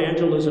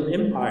televangelism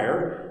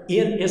empire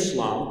in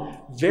Islam,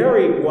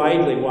 very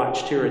widely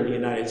watched here in the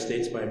United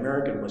States by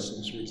American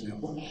Muslims, for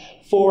example,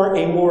 for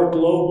a more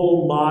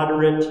global,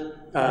 moderate,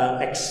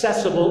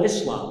 accessible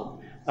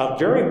Islam.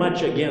 Very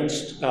much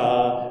against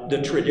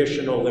the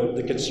traditional,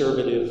 the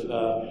conservative,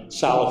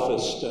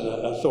 Salafist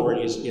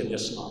authorities in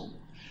Islam.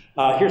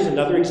 Here's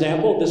another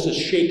example. This is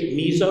Sheikh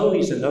Mizo.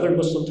 He's another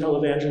Muslim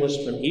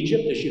televangelist from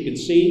Egypt. As you can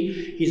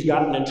see, he's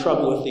gotten in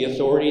trouble with the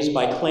authorities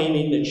by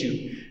claiming that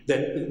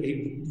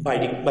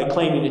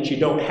you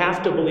don't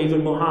have to believe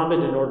in Muhammad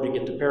in order to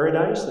get to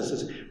paradise. This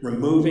is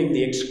removing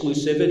the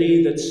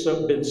exclusivity that's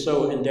been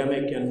so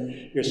endemic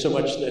and so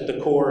much at the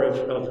core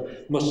of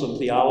Muslim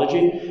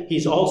theology.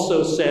 He's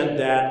also said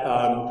that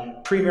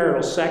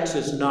premarital sex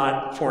is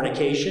not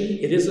fornication.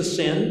 It is a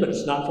sin, but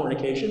it's not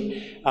fornication.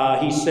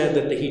 He said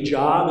that the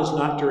hijab is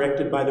not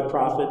directed by the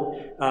Prophet.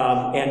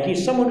 And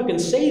he's someone who can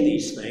say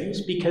these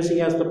things because he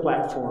has the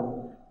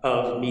platform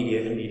of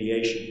media and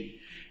mediation.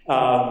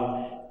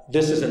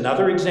 This is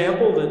another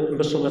example that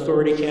Muslim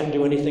Authority can't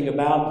do anything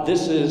about.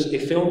 This is a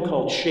film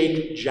called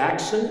Sheikh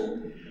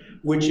Jackson,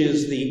 which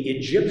is the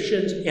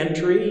Egypt's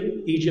entry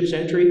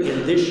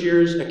in this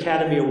year's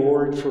Academy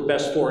Award for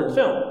Best Foreign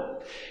Film.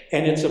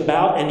 And it's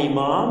about an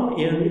imam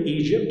in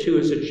Egypt who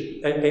is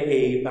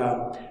a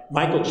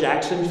Michael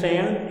Jackson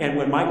fan. And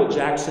when Michael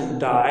Jackson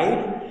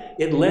died,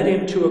 it led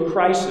him to a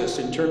crisis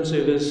in terms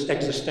of his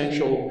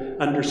existential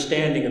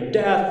understanding of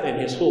death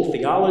and his whole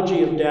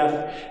theology of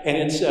death. And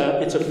it's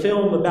a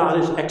film about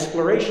his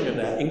exploration of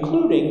that,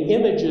 including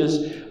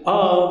images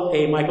of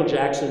a Michael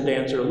Jackson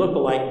dancer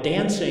lookalike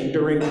dancing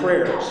during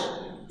prayers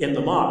in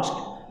the mosque.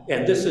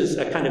 And this is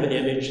a kind of an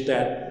image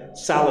that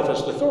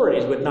Salafist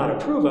authorities would not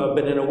approve of,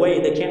 but in a way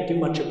they can't do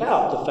much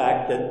about the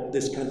fact that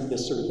this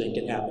sort of thing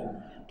can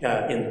happen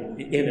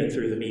in and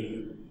through the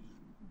media.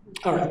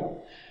 All right.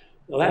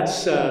 Well,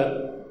 that's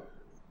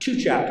 2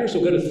 chapters.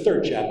 We'll go to the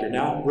 3rd chapter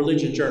now,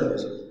 religion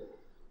journalism.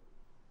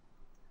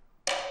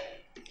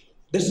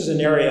 This is an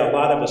area a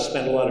lot of us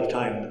spend a lot of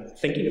time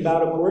thinking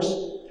about, of course,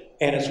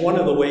 and it's one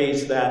of the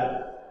ways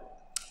that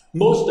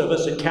Most of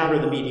us encounter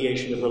the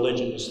mediation of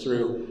religion is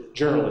through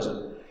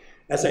journalism.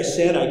 As I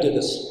said, I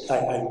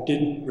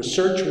did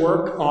research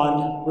work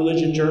on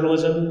religion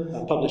journalism.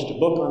 I published a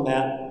book on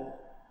that.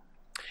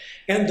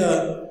 And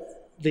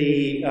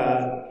the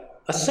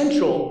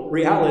essential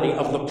reality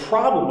of the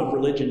problem of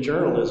religion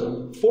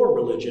journalism for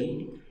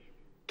religion,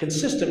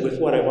 consistent with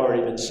what I've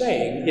already been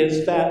saying,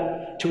 is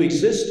that to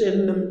exist,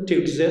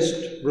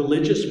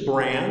 religious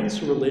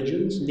brands,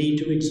 religions need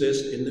to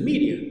exist in the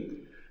media.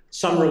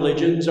 Some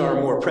religions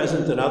are more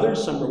present than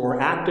others, some are more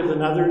active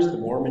than others. The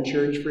Mormon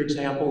Church, for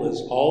example,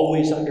 has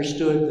always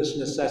understood this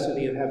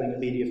necessity of having a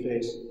media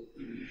face.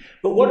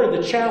 But what are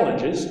the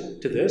challenges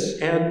to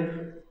this?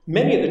 And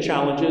many of the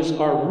challenges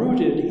are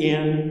rooted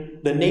in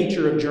the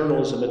nature of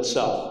journalism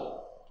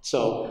itself.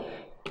 So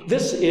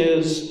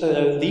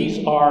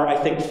these are, I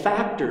think,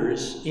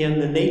 factors in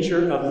the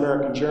nature of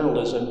American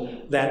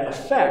journalism that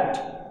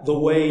affect the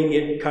way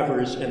it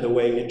covers and the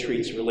way it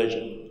treats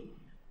religion.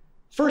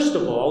 First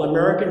of all,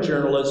 American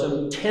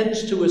journalism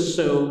tends to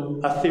assume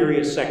a theory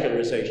of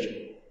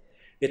secularization.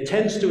 It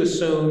tends to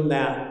assume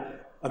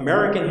that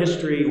American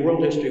history,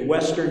 world history,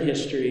 Western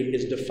history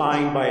is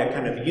defined by a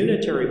kind of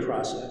unitary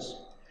process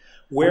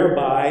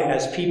whereby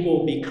as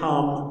people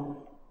become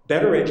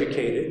better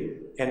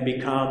educated and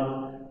become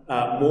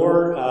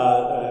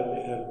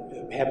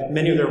have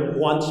many of their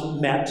wants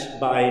met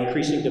by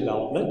increasing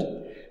development,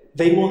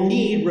 they will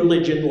need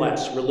religion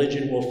less.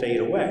 Religion will fade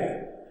away.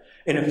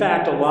 And in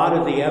fact, a lot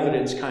of the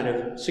evidence kind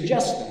of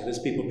suggests that as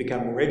people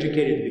become more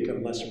educated, they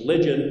become less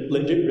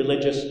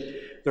religious.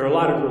 There are a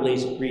lot of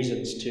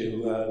reasons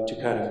to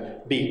kind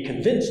of be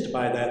convinced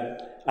by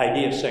that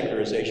idea of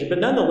secularization. But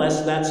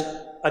nonetheless, that's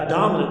a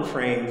dominant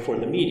frame for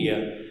the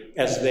media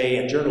as they,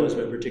 and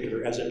journalism in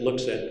particular, as it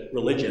looks at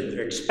religion.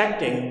 They're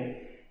expecting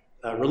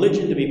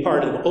religion to be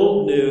part of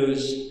old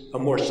news, a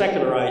more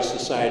secularized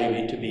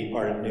society to be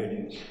part of new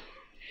news.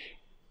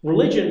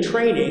 Religion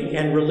training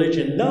and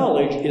religion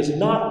knowledge is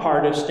not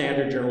part of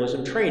standard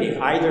journalism training,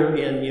 either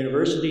in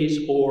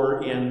universities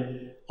or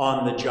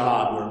on the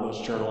job where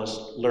most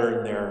journalists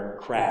learn their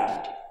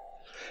craft.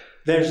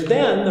 There's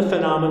then the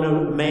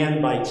phenomenon of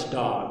man bites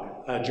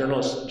dog.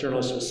 Journalists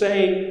will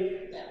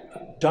say,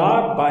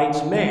 dog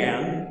bites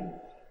man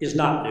is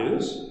not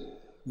news,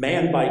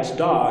 man bites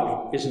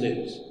dog is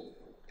news.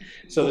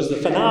 So there's the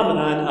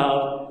phenomenon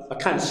of a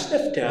kind of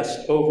sniff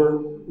test over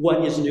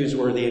what is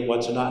newsworthy and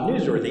what's not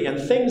newsworthy. And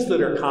things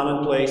that are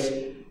commonplace,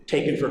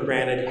 taken for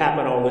granted,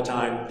 happen all the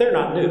time, they're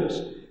not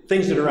news.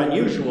 Things that are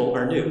unusual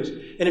are news.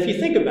 And if you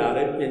think about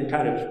it in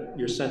kind of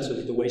your sense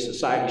of the way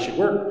society should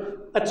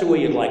work, that's the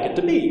way you'd like it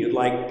to be. You'd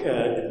like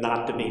it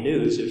not to be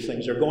news if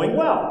things are going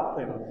well.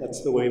 You know,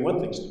 that's the way you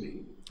want things to be.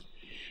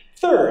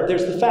 Third,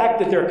 there's the fact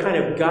that there are kind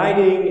of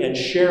guiding and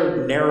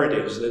shared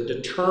narratives that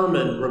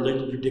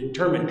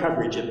determine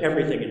coverage of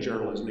everything in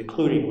journalism,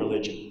 including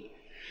religion.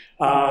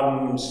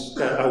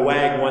 A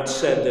wag once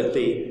said that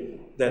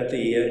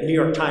the New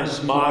York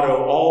Times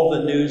motto, all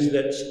the news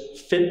that's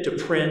fit to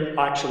print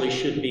actually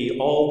should be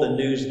all the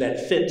news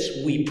that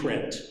fits we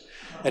print.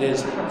 That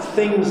is,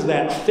 things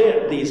that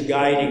fit these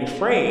guiding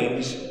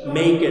frames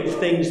make it,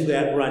 things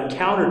that run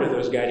counter to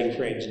those guiding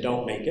frames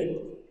don't make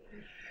it.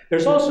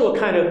 There's also a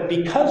kind of,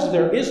 because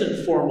there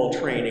isn't formal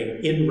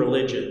training in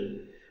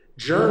religion,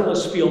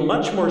 journalists feel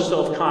much more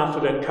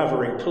self-confident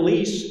covering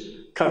police,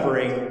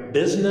 covering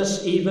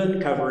business even,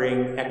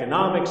 covering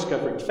economics,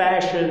 covering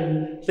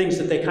fashion, things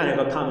that they kind of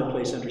have a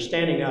commonplace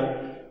understanding of.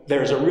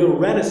 There's a real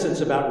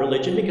reticence about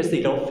religion because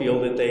they don't feel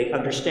that they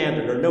understand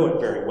it or know it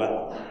very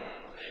well.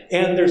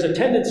 And there's a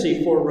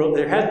tendency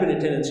there has been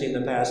a tendency in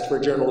the past for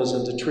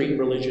journalism to treat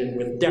religion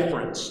with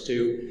deference,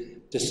 to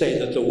say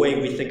that the way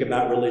we think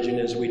about religion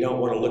is we don't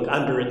want to look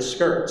under its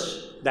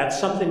skirts. That's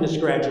something that's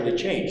gradually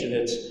changed, and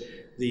it's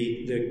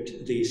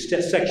the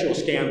sexual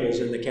scandals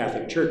in the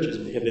Catholic Church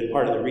have been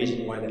part of the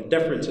reason why that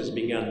deference has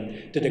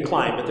begun to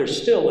decline, but there's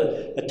still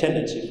a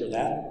tendency for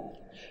that.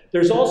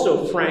 There's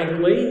also,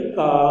 frankly,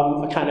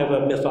 a kind of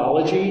a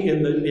mythology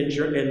in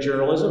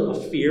journalism, a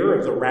fear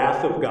of the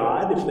wrath of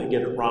God if they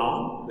get it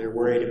wrong. They're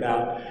worried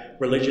about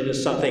religion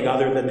as something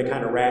other than the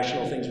kind of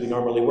rational things we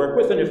normally work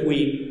with, and if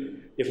we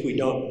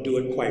don't do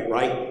it quite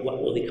right,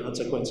 what will the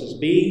consequences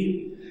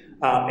be?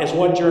 As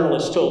one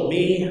journalist told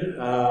me,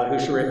 who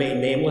should remain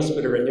nameless,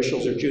 but her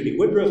initials are Judy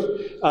Woodruff,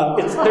 there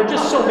are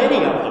just so many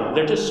of them.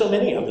 There are just so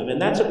many of them,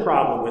 and that's a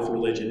problem with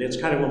religion. It's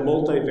kind of a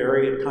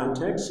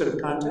multivariate set of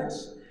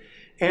contexts.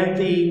 And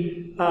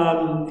the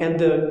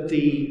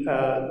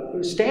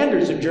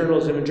standards of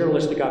journalism and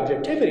journalistic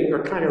objectivity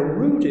are kind of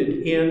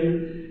rooted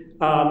in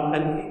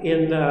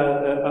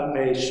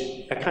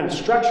a kind of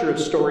structure of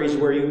stories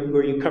where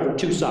you cover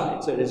two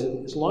sides. That is,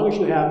 as long as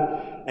you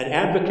have an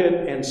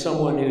advocate and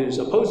someone who's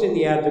opposing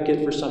the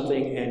advocate for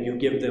something and you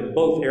give them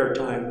both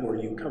airtime or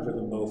you cover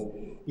them both,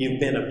 you've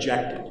been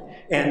objective.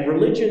 And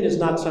religion is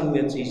not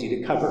something that's easy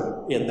to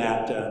cover in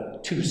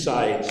that two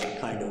sides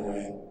kind of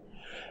way.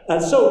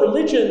 So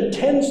religion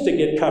tends to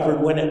get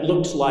covered when it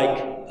looks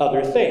like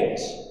other things.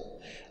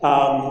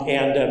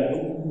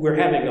 we're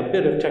having a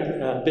bit of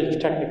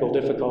technical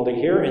difficulty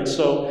here, and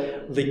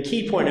so the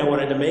key point I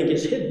wanted to make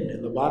is hidden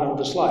in the bottom of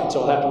the slide,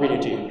 so I'll have to read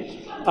it to you.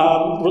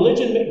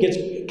 Religion gets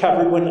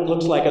covered when it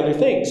looks like other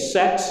things.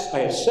 I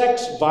have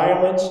sex,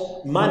 violence,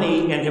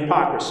 money, and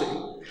hypocrisy.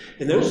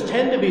 And those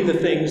tend to be the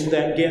things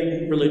that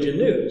get religion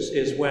news,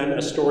 is when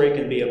a story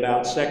can be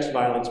about sex,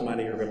 violence,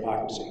 money, or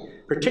hypocrisy,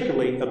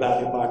 particularly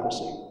about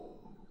hypocrisy.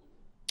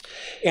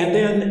 And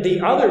then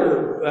the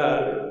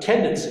other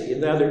tendency,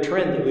 the other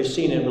trend that we've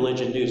seen in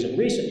religion news in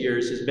recent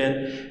years has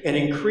been an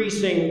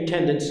increasing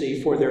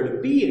tendency for there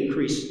to be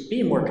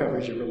more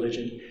coverage of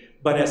religion,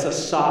 but as a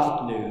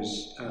soft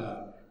news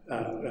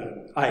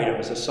item,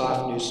 as a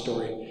soft news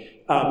story.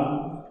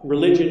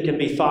 Religion can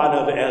be thought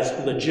of as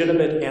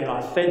legitimate and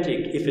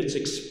authentic if it's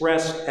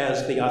expressed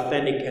as the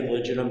authentic and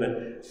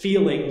legitimate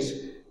feelings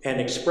and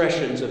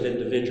expressions of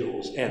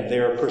individuals and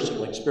their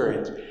personal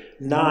experience,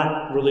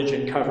 not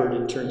religion covered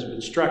in terms of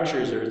its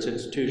structures or its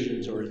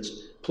institutions or its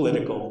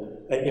political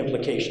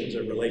implications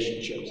or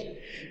relationships.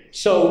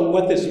 So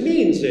what this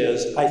means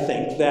is, I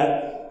think,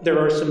 that there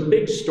are some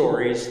big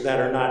stories that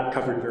are not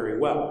covered very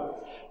well.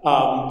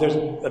 There's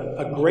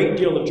a great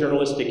deal of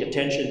journalistic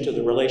attention to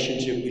the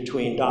relationship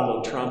between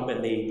Donald Trump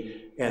and the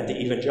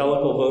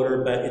evangelical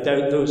voter, but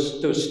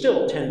those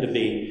still tend to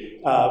be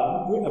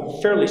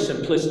fairly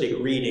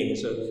simplistic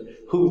readings of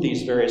who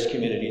these various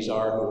communities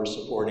are who are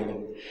supporting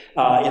him.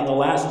 In the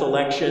last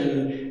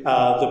election,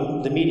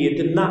 the media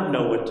did not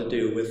know what to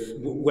do with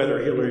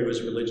whether Hillary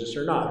was religious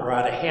or not, or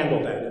how to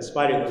handle that, in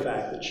spite of the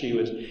fact that she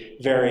was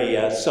very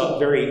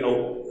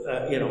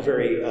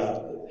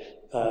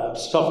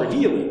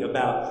self-revealing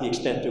about the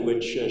extent to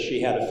which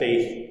she had a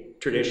faith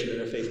tradition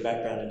and a faith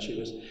background, and she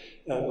was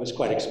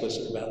quite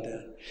explicit about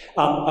that.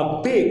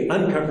 A big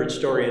uncovered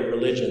story in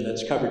religion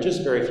that's covered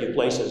just very few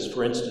places,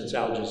 for instance,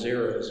 Al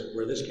Jazeera is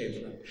where this came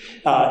from,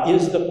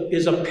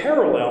 is a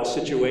parallel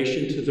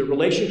situation to the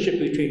relationship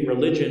between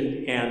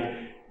religion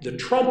and the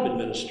Trump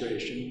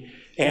administration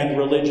and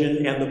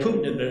religion and the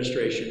Putin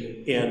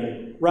administration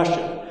in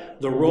Russia.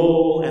 The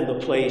role and the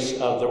place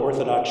of the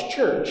Orthodox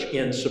Church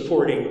in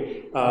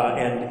supporting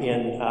and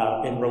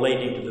in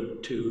relating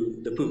to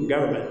the Putin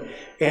government,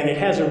 and it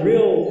has a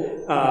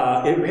real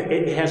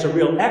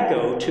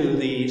echo to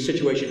the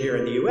situation here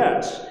in the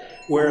U.S.,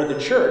 where the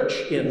Church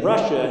in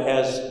Russia,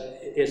 as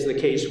is the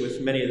case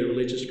with many of the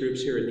religious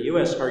groups here in the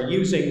U.S., are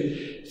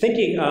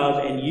thinking of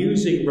and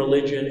using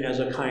religion as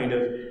a kind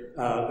of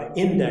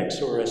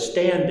index or a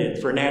stand-in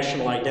for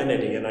national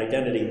identity and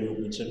identity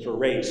movements and for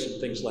race and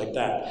things like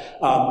that.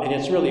 And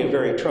it's really a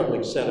very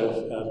troubling set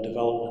of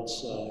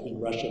developments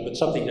in Russia, but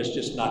something that's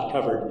just not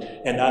covered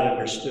and not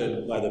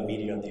understood by the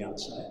media on the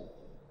outside.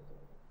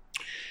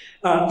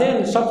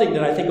 Then something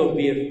that I think will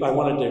be, I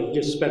wanted to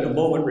just spend a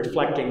moment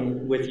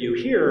reflecting with you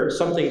here,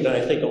 something that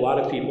I think a lot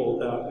of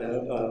people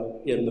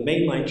in the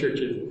mainline church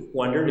have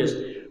wondered is,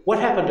 what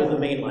happened to the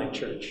mainline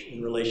church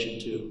in relation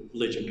to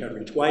religion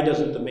coverage? Why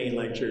doesn't the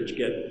mainline church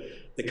get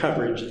the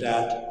coverage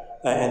that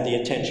and the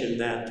attention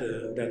that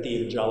the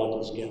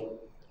evangelicals get?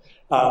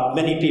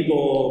 Many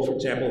people, for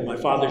example, of my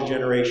father's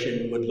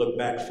generation, would look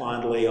back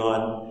fondly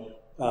on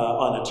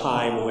a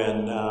time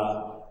when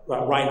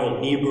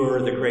Reinhold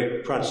Niebuhr, the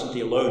great Protestant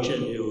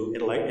theologian, who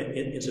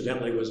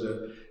incidentally was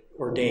an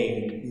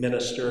ordained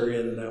minister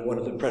in one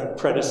of the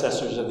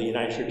predecessors of the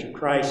United Church of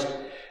Christ,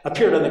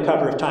 appeared on the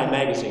cover of Time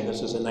magazine.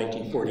 This was in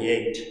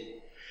 1948.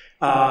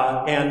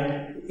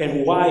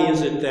 And why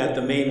is it that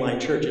the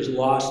mainline church has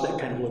lost that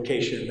kind of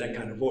location and that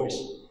kind of voice?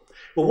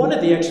 Well, one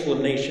of the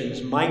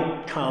explanations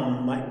might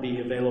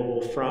be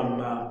available from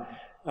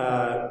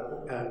the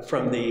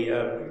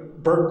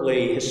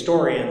Berkeley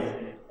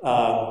historian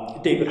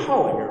David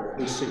Hollinger,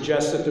 who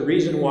suggests that the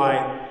reason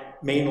why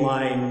the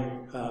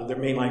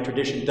mainline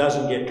tradition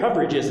doesn't get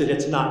coverage is that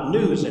it's not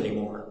news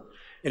anymore.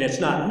 And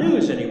it's not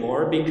news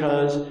anymore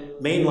because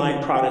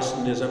mainline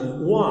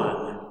Protestantism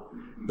won.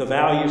 The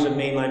values of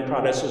mainline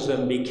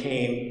Protestantism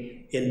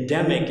became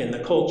endemic in the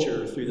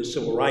culture through the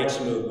civil rights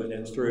movement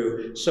and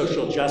through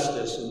social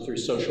justice and through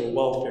social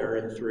welfare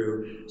and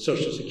through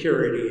social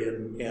security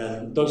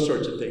and those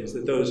sorts of things,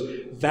 that those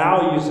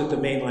values that the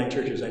mainline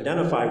churches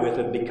identify with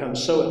have become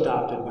so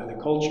adopted by the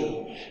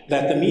culture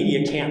that the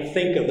media can't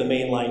think of the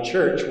mainline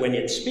church when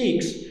it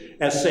speaks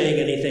as saying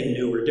anything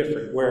new or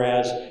different,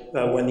 whereas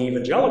when the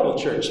evangelical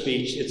church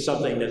speaks, it's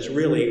something that's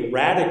really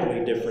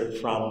radically different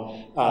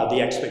from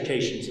the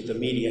expectations that the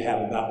media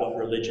have about what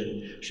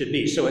religion should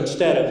be. So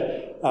instead of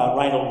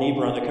Reinhold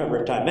Niebuhr on the cover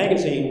of Time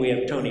magazine, we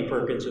have Tony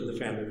Perkins of the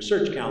Family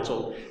Research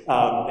Council,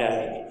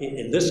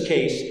 in this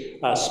case,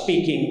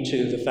 speaking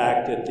to the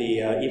fact that the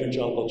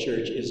evangelical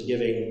church is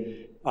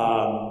giving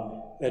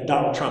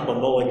Donald Trump a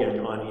mulligan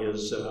on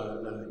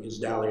his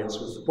dalliance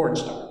with the porn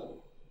star.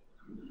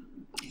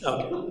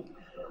 Okay.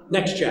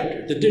 Next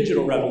chapter, the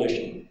digital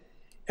revolution.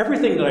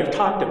 Everything that I've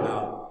talked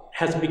about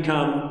has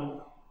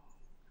become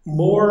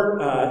more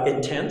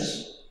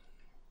intense,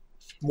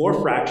 more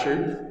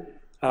fractured,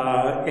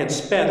 and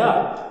sped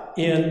up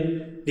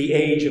in the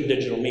age of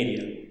digital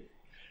media.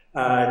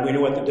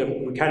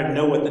 We kind of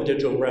know what the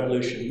digital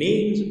revolution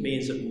means. It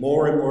means that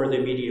more and more of the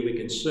media we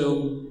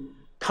consume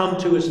come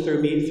to us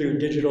through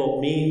digital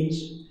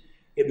means.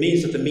 It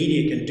means that the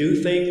media can do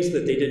things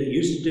that they didn't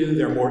used to do.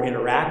 They're more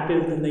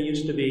interactive than they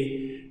used to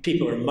be.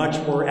 People are much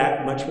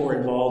more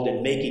involved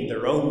in making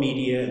their own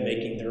media and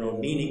making their own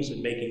meanings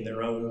and making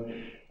their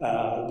own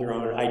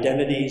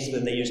identities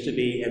than they used to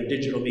be. And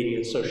digital media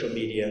and social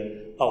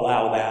media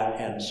allow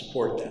that and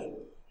support that.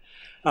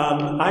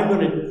 I'm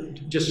going to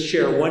just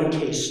share one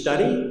case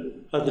study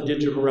of the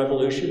digital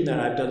revolution that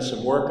I've done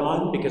some work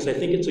on, because I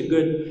think it's a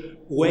good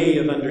way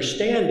of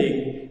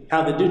understanding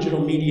how the digital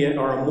media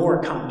are a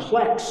more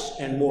complex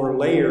and more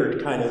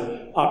layered kind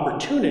of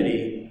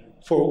opportunity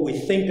for what we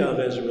think of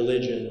as a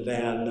religion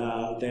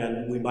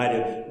than we might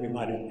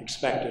have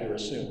expected or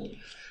assumed.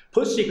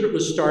 PostSecret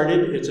was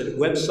started, it's a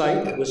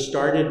website that was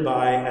started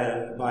by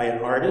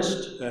an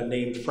artist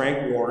named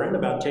Frank Warren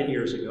about 10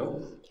 years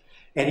ago.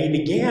 And he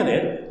began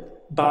it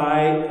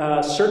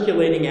by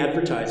circulating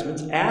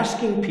advertisements,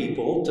 asking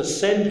people to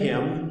send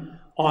him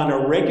on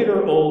a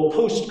regular old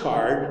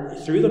postcard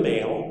through the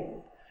mail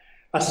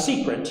a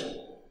secret,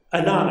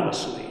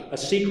 anonymously, a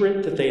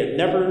secret that they had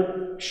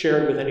never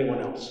shared with anyone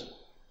else.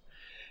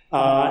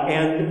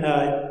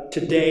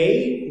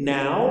 Today,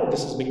 now,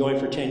 this has been going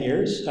for 10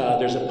 years,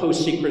 there's a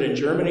PostSecret in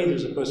Germany,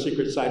 there's a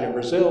PostSecret site in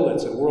Brazil,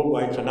 it's a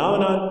worldwide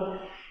phenomenon.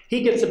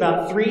 He gets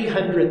about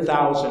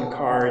 300,000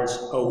 cards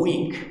a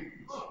week.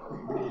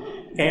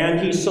 And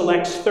he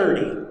selects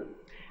 30.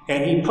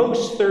 And he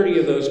posts 30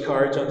 of those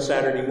cards on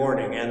Saturday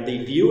morning. And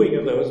the viewing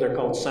of those, they're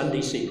called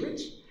Sunday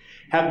Secrets,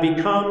 have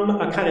become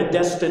a kind of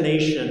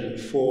destination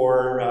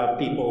for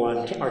people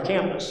on our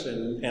campus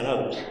and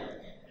others.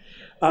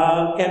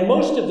 And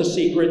most of the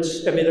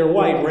secrets, I mean, there are a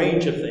wide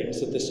range of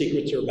things that the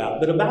secrets are about,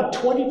 but about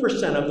 20%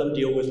 of them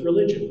deal with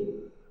religion.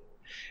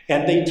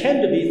 And they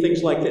tend to be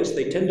things like this.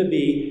 They tend to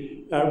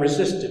be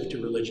resistive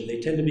to religion. They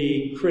tend to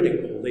be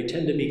critical. They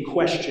tend to be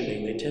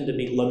questioning. They tend to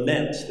be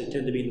laments. They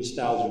tend to be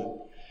nostalgic.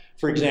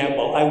 For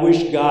example, I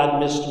wish God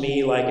missed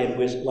me like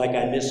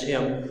I miss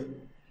him.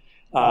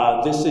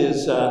 This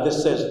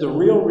says, the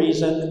real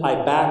reason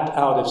I backed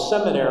out of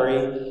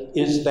seminary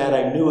is that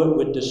I knew it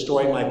would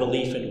destroy my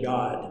belief in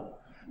God.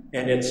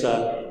 And it's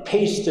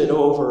pasted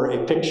over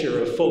a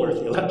picture of Fuller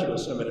Theological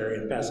Seminary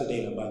in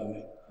Pasadena, by the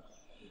way.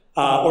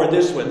 Or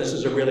this one, this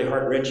is a really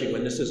heart-wrenching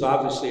one. This is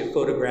obviously a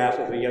photograph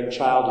of a young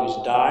child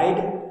who's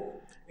died,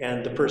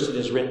 and the person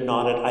has written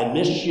on it, I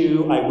miss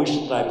you, I wish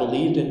that I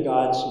believed in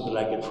God so that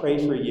I could pray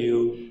for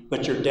you,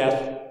 but your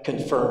death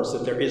confirms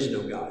that there is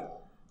no God.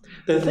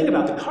 The thing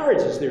about the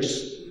cards is they're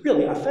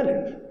really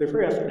authentic. They're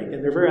very authentic,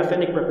 and they're very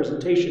authentic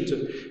representations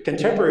of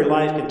contemporary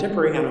life,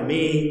 contemporary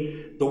enemy,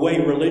 the way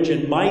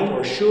religion might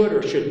or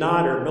should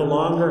not or no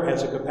longer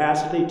has a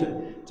capacity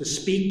to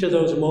speak to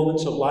those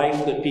moments of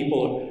life that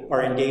people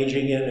are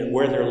engaging in and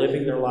where they're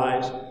living their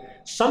lives.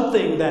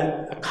 Something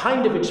that, a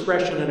kind of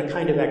expression and a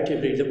kind of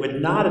activity that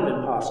would not have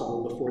been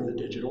possible before the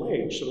digital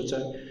age. So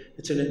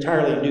it's an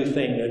entirely new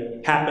thing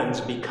that happens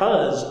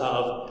because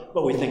of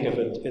what we think of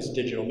it as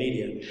digital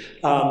media.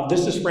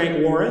 This is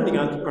Frank Warren, the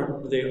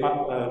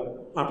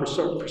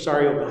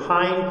impresario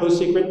behind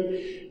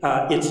PostSecret.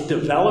 It's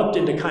developed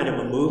into kind of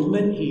a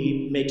movement.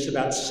 He makes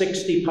about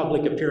 60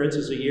 public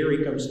appearances a year.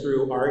 He comes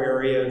through our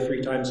area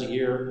 3 times a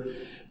year.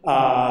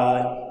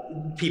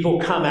 People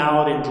come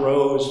out in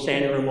droves,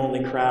 standing room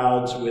only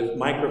crowds with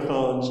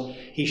microphones.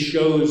 He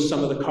shows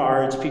some of the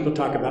cards. People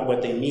talk about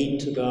what they mean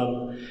to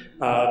them.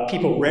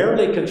 People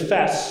rarely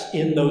confess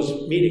in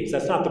those meetings.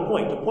 That's not the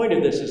point. The point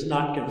of this is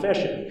not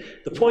confession.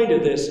 The point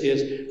of this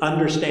is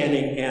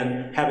understanding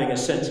and having a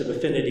sense of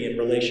affinity and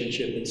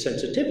relationship and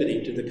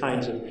sensitivity to the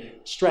kinds of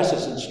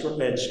stresses and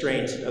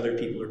strains that other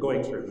people are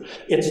going through.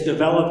 It's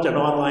developed an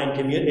online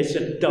community. It's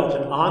developed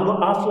an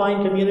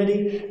offline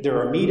community. There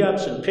are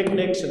meetups and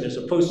picnics, and there's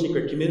a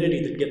PostSecret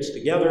community that gets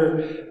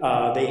together.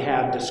 They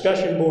have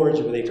discussion boards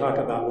where they talk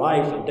about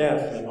life and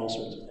death and all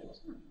sorts of things.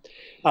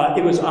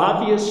 It was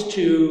obvious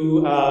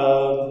to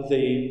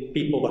the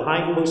people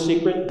behind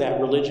PostSecret that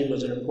religion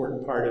was an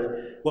important part of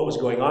what was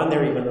going on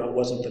there, even though it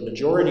wasn't the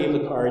majority of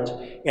the cards.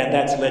 And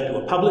that's led to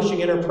a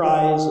publishing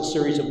enterprise, a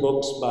series of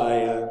books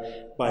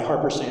by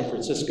Harper San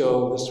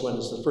Francisco. This one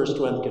is the first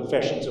one,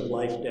 Confessions of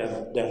Life,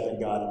 Death, and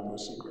God in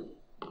PostSecret.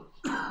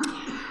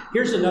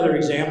 Here's another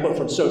example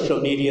from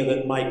social media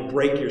that might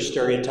break your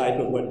stereotype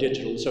of what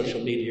digital and social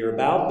media are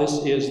about.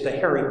 This is the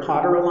Harry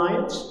Potter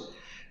Alliance.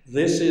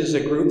 This is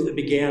a group that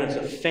began as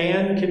a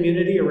fan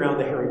community around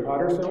the Harry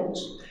Potter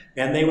films,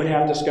 and they would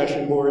have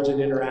discussion boards and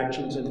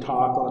interactions and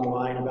talk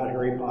online about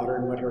Harry Potter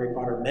and what Harry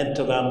Potter meant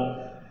to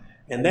them.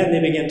 And then they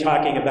began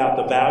talking about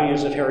the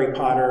values of Harry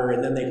Potter,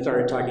 and then they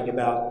started talking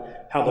about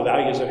how the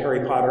values of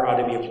Harry Potter ought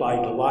to be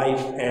applied to life,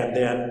 and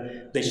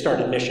then they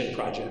started mission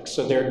projects.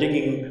 So they're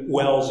digging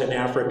wells in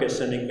Africa,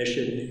 sending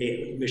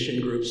mission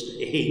groups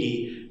to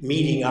Haiti,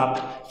 meeting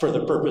up for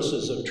the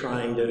purposes of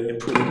trying to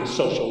improve the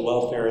social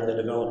welfare in the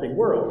developing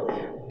world,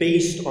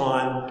 based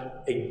on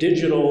a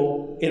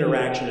digital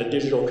interaction, a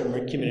digital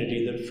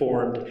community that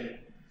formed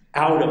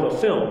out of a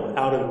film,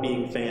 out of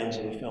being fans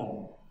of a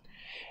film.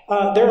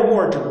 There are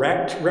more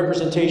direct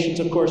representations,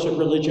 of course, of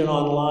religion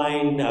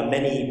online,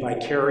 many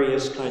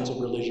vicarious kinds of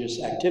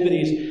religious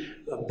activities.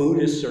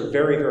 Buddhists are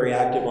very, very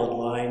active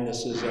online.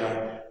 This is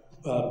a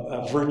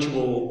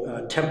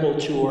virtual temple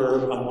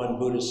tour on one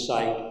Buddhist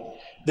site.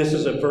 This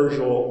is a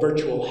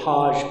virtual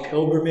Hajj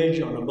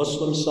pilgrimage on a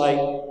Muslim site.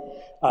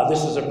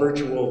 This is a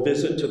virtual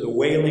visit to the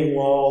Wailing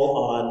Wall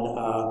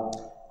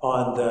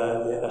on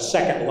the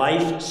Second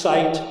Life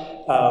site,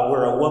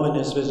 where a woman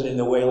is visiting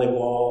the Wailing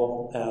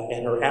Wall,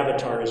 and her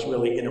avatar is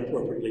really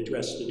inappropriately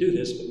dressed to do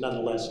this, but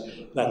nonetheless,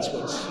 that's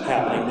what's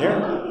happening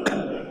there.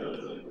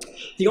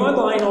 The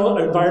online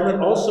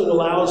environment also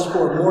allows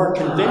for more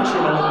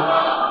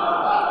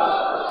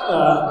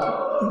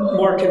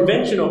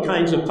conventional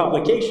kinds of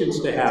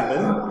publications to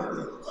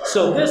happen.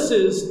 So this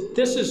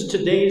is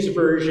today's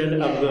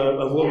version of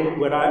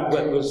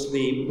what was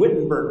the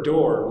Wittenberg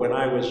door when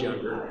I was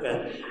younger,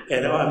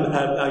 and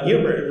a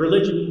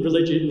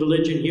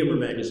religion humor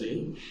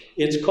magazine.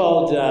 It's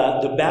called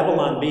the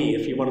Babylon Bee.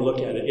 If you want to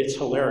look at it, it's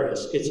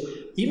hilarious. It's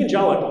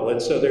evangelical,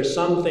 and so there's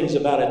some things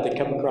about it that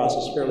come across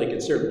as fairly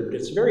conservative, but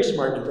it's very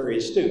smart and very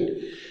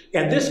astute.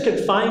 And this can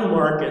find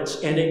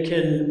markets, and it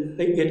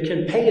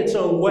can pay its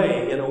own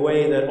way in a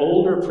way that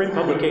older print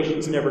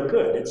publications never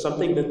could. It's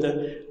something that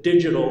the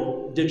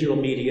digital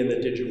media and the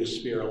digital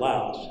sphere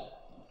allows.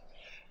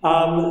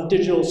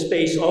 Digital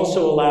space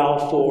also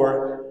allows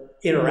for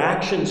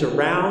interactions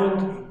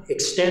around,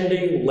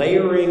 extending,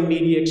 layering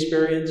media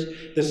experience.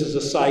 This is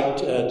a site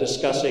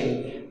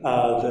discussing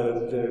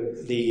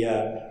the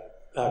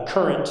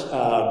current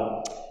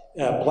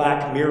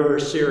Black Mirror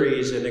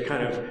series and the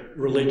kind of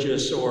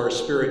religious or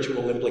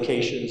spiritual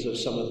implications of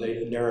some of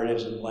the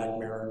narratives in Black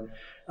Mirror.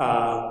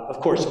 Of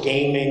course,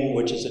 gaming,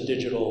 which is a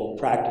digital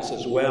practice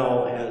as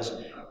well, has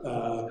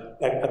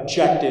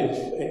objective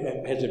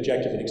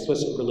and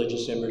explicit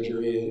religious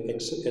imagery,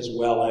 as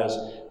well as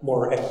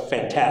more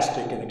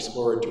fantastic and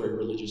exploratory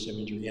religious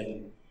imagery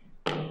in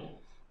it.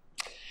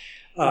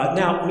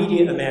 Now,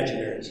 media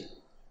imaginaries.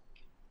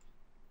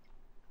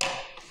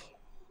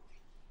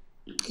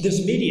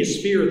 This media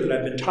sphere that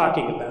I've been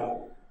talking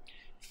about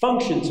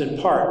functions in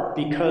part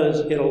because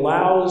it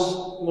allows,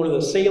 one of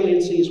the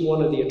saliencies,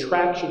 one of the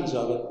attractions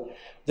of it,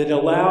 that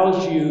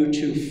allows you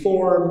to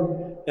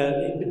form,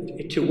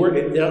 it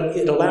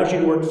allows you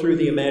to work through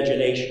the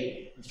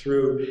imagination,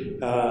 through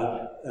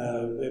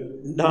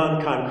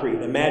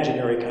non-concrete,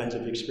 imaginary kinds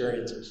of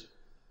experiences.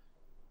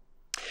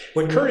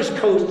 When Curtis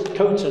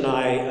Coates and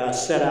I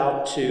set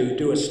out to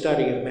do a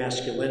study of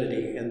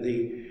masculinity and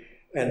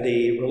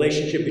the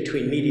relationship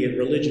between media and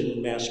religion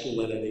and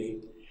masculinity,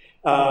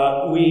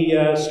 we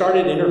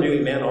started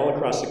interviewing men all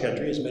across the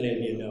country, as many of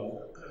you know.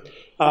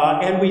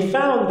 And we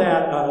found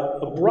that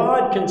a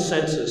broad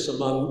consensus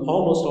among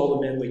almost all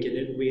the men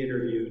we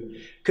interviewed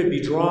could be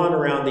drawn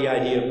around the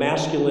idea of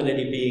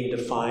masculinity being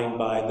defined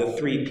by the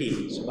 3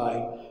 Ps,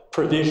 by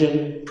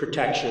provision,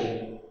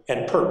 protection,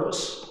 and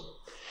purpose.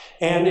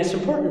 And it's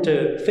important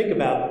to think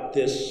about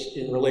this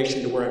in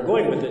relation to where I'm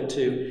going with it,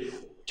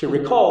 to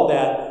recall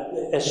that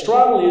as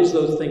strongly as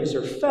those things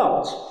are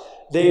felt,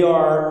 they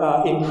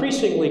are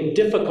increasingly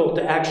difficult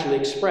to actually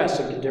express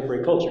in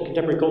contemporary culture.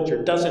 Contemporary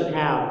culture doesn't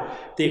have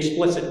the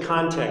explicit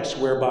context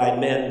whereby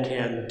men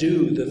can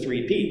do the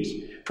 3 Ps.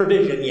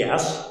 Provision,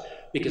 yes,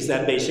 because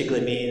that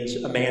basically means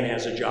a man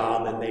has a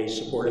job and they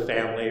support a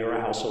family or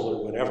a household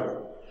or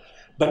whatever.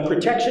 But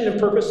protection and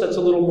purpose, those are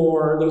a little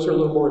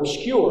more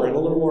obscure and a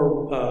little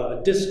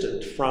more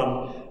distant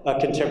from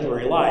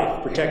contemporary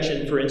life.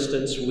 Protection, for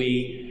instance,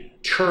 we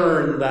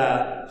turn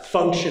the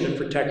function of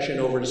protection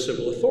over to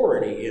civil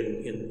authority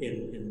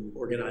in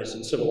organized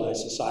and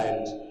civilized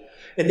societies.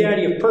 And the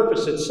idea of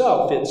purpose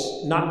itself,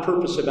 it's not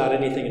purpose about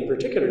anything in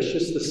particular, it's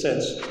just the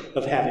sense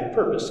of having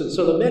purpose. And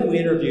so the men we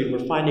interviewed were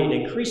finding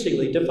it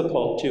increasingly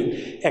difficult to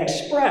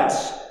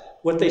express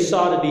what they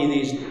saw to be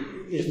these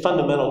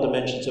fundamental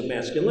dimensions of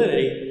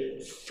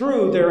masculinity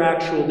through their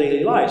actual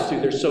daily lives,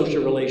 through their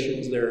social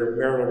relations, their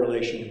marital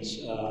relations,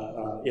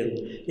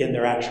 in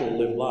their actual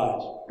lived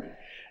lives.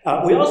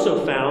 We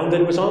also found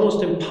that it was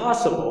almost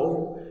impossible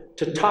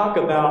to talk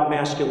about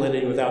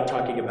masculinity without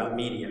talking about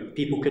media.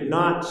 People could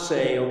not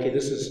say, okay,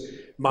 this is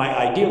my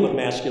ideal of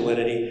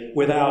masculinity,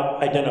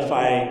 without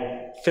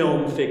identifying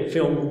film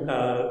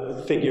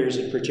figures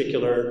in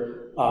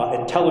particular,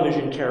 and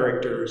television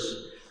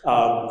characters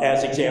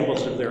as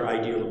examples of their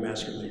ideal of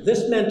masculinity.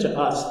 This meant to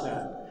us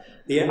that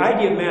the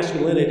idea of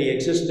masculinity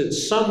existed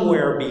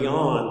somewhere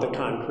beyond the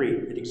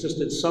concrete. It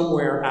existed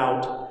somewhere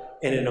out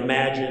in an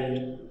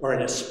imagined or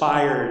an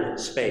aspired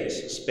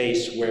space, a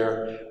space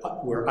where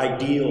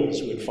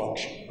ideals would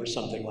function or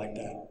something like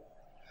that.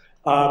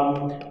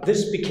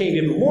 This became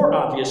even more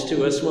obvious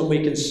to us when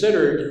we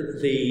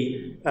considered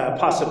the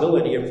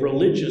possibility of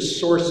religious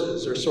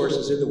sources or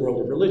sources in the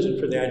world of religion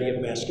for the idea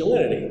of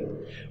masculinity.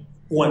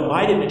 One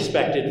might have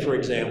expected, for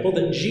example,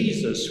 that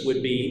Jesus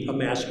would be a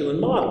masculine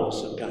model of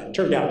some kind. It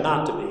turned out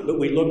not to be, but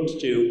we looked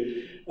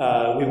to,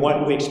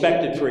 we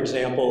expected, for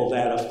example,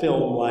 that a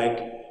film like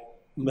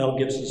Mel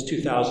Gibson's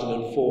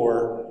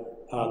 2004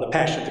 The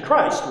Passion of the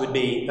Christ would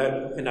be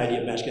an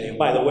idea of masculinity.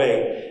 By the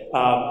way,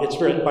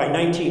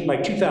 by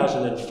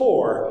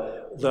 2004,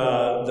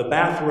 the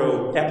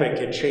bathrobe epic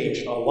had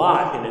changed a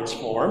lot in its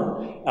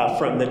form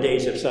from the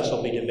days of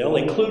Cecil B. DeMille,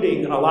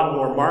 including a lot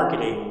more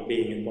marketing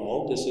being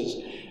involved. This is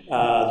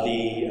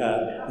the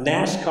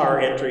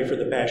NASCAR entry for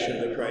the Passion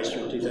of the Christ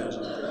from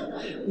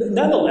 2003.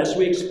 Nonetheless,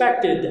 we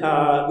expected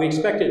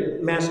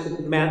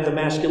the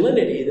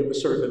masculinity that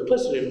was sort of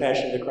implicit in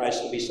Passion of the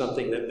Christ to be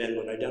something that men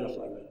would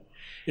identify with.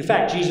 In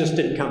fact, Jesus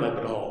didn't come up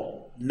at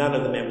all. None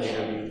of the men we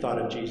interviewed thought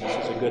of Jesus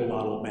as a good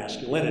model of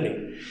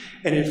masculinity.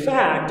 And in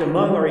fact,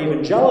 among our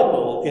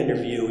evangelical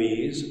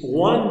interviewees,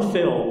 one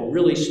film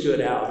really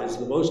stood out as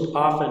the most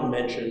often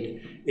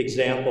mentioned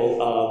example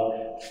of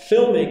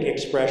filmic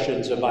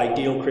expressions of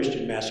ideal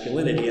Christian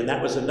masculinity, and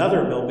that was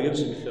another Mel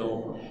Gibson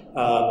film,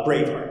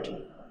 Braveheart.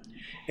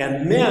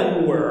 And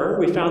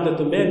we found that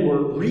the men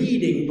were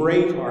reading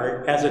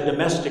Braveheart as a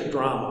domestic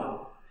drama.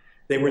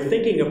 They were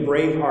thinking of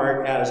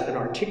Braveheart as an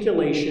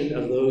articulation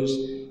of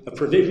those of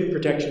provision,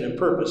 protection, and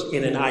purpose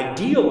in an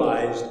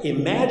idealized,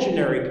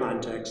 imaginary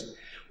context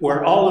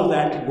where all of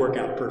that could work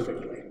out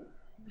perfectly.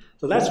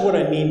 So that's what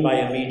I mean by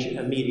a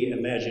media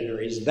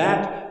imaginary, is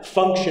that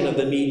function of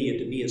the media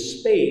to be a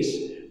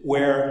space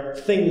where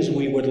things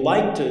we would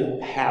like to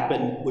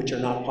happen, which are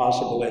not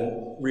possible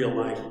in real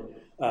life,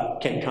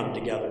 can come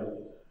together.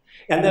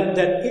 And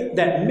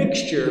that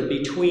mixture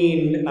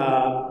between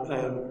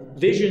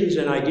visions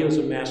and ideals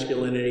of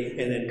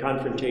masculinity and then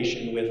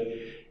confrontation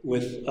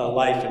with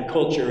life and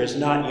culture is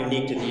not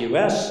unique to the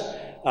US.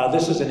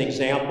 This is an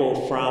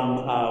example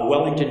from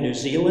Wellington, New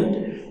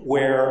Zealand,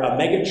 where a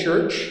mega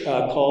church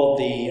called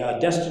the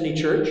Destiny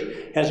Church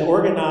has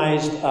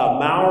organized a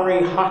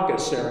Maori haka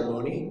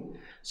ceremony.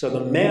 So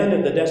the men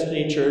of the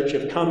Destiny Church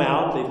have come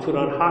out, they've put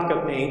on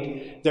haka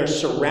paint, they're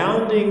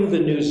surrounding the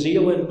New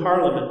Zealand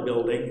Parliament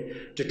building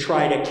to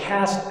try to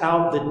cast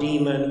out the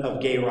demon of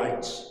gay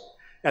rights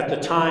at the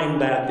time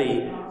that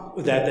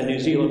the New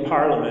Zealand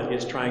Parliament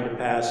is trying to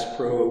pass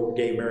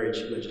pro-gay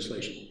marriage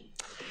legislation.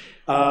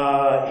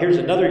 Here's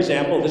another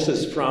example. This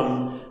is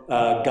from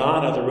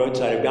Ghana, the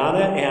roadside of Ghana,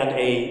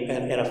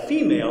 and a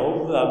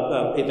female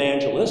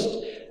evangelist,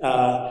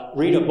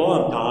 Rita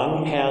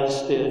Boamtong,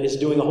 is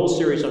doing a whole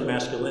series on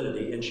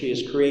masculinity, and she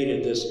has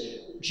created this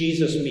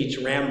Jesus meets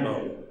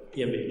Rambo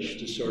image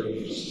to sort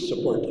of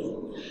support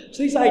them.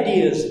 So these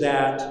ideas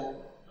that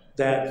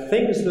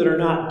things that are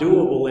not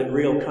doable in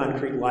real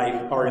concrete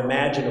life are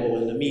imaginable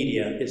in the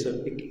media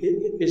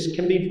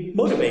can be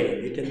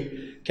motivating.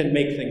 It can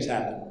make things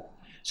happen.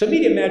 So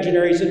media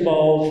imaginaries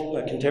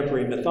involve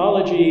contemporary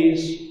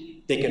mythologies.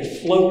 They can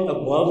float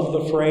above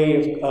the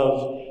fray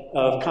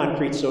of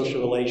concrete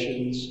social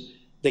relations.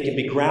 They can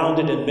be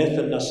grounded in myth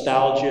and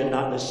nostalgia,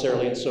 not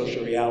necessarily in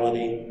social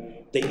reality.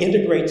 They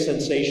integrate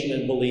sensation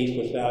and belief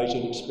with values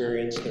and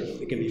experience.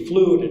 They can be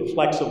fluid and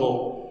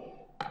flexible.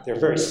 They're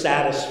very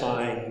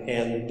satisfying,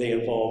 and they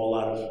involve a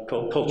lot of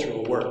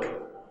cultural work.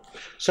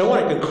 So I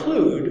want to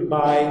conclude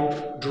by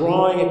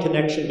drawing a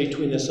connection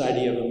between this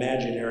idea of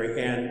imaginary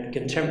and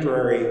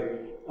contemporary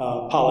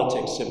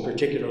politics, and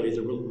particularly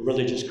the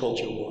religious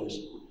culture wars.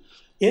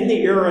 In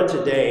the era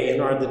today,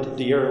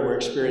 the era we're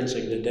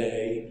experiencing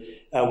today,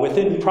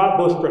 within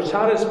both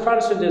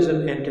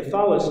Protestantism and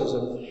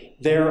Catholicism,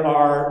 there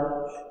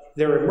are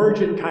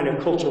emergent kind of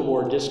culture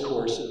war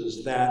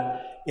discourses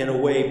that, in a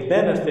way,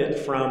 benefit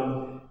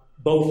from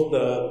both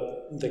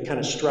the kind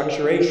of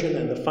structuration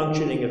and the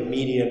functioning of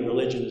media and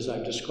religion as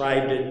I've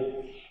described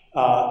it,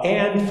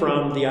 and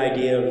from the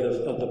idea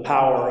of the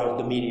power of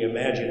the media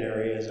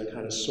imaginary as a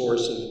kind of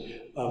source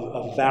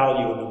of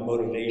value and of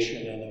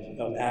motivation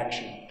and of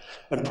action.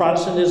 In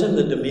Protestantism,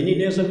 the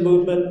dominionism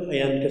movement,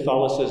 and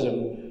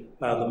Catholicism,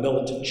 the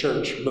militant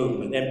church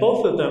movement. And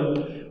both of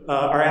them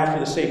are after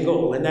the same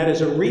goal, and that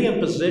is a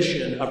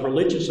reimposition of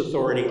religious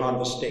authority on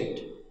the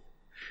state.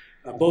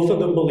 Both of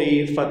them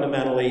believe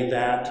fundamentally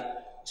that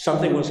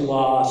something was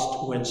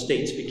lost when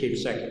states became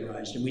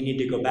secularized, and we need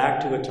to go back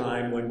to a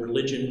time when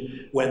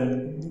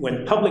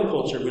when public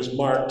culture was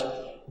marked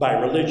by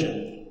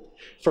religion.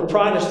 For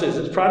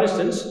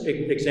Protestants,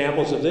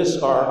 examples of this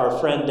are our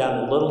friend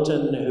down in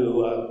Littleton,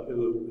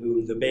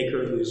 the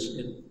baker who's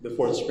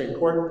before the Supreme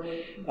Court,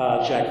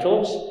 Jack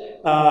Phillips.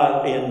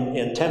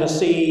 In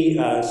Tennessee,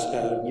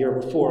 year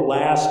before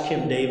last,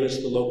 Kim Davis,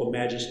 the local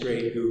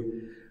magistrate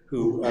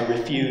who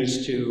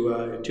refused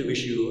to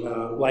issue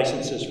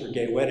licenses for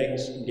gay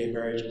weddings and gay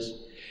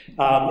marriages.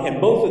 And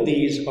both of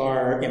these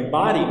are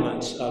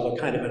embodiments of a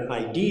kind of an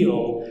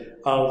ideal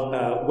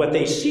of what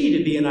they see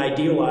to be an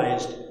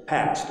idealized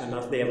past. And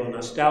they have a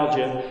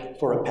nostalgia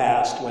for a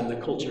past when the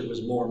culture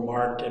was more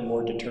marked and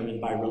more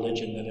determined by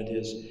religion than it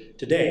is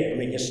today. I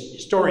mean,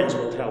 historians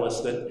will tell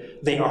us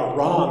that they are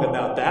wrong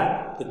about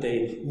that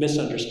they've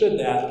misunderstood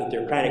that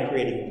they're kind of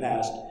creating a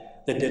past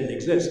that didn't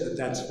exist, but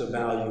that's the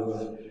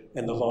value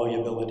and the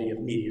volubility of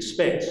media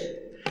space.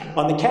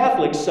 On the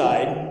Catholic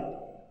side,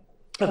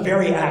 a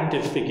very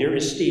active figure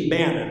is Steve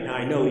Bannon. Now,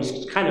 I know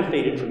he's kind of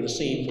faded from the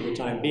scene for the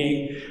time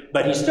being,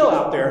 but he's still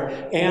out there,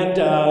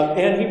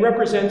 and he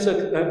represents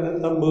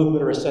a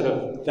movement or a set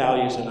of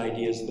values and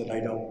ideas that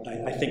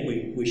I think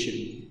we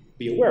should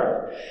be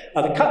aware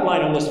of. The cut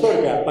line on this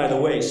photograph, by the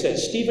way,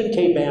 says, Stephen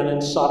K.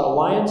 Bannon sought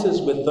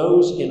alliances with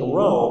those in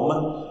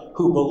Rome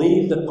who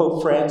believe that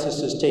Pope Francis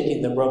is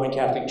taking the Roman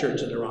Catholic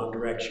Church in the wrong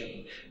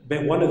direction.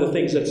 But one of the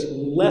things that's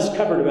less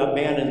covered about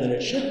Bannon than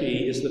it should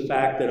be is the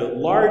fact that a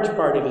large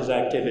part of his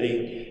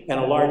activity and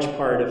a large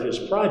part of his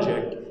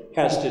project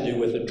has to do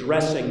with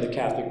addressing the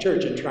Catholic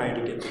Church and trying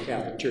to get the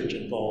Catholic Church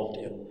involved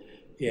in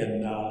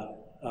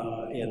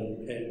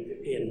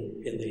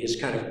his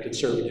kind of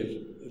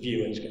conservative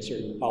view and his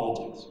conservative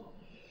politics.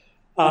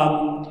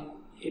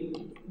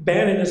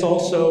 Bannon is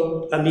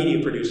also a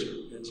media producer.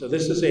 And so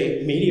this is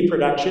a media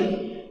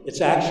production.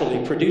 It's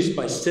actually produced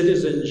by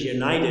Citizens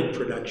United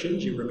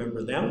Productions. You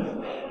remember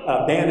them.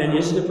 Bannon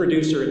is the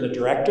producer and the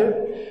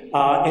director.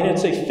 And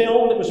it's a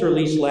film that was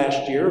released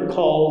last year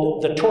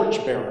called The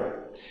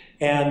Torchbearer.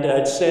 And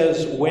it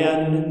says,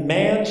 when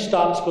man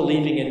stops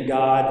believing in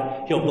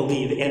God, he'll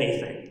believe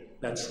anything.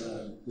 That's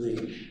the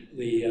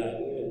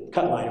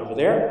cut line over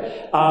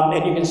there.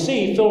 And you can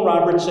see Phil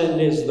Robertson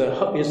is the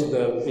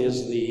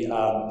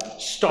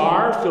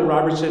star. Phil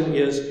Robertson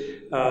is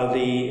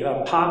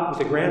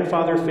the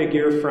grandfather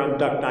figure from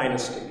Duck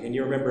Dynasty. And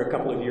you remember a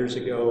couple of years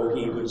ago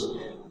he was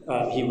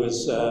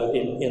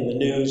in the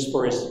news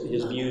for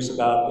his views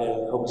about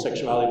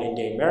homosexuality and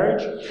gay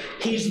marriage.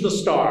 He's the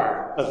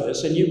star of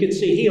this, and you can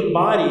see he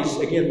embodies,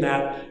 again,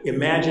 that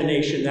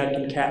imagination, that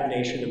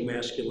concatenation of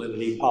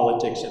masculinity,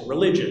 politics, and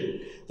religion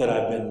that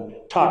I've been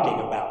talking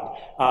about.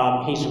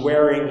 He's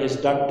wearing his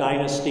Duck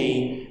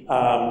Dynasty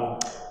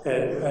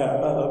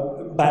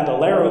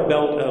bandolero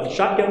belt of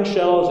shotgun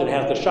shells and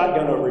has the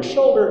shotgun over his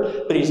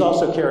shoulder, but he's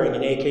also carrying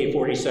an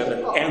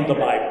AK-47 and the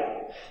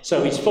Bible.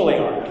 So he's fully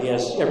armed. He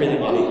has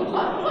everything you need.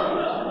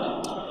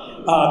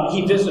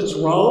 He visits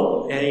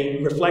Rome, and he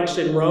reflects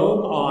in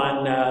Rome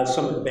on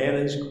some of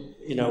Bannon's,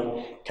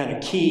 kind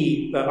of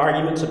key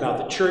arguments about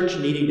the church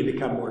needing to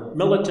become more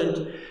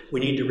militant. We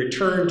need to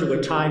return to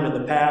a time in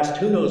the past.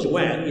 Who knows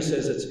when? He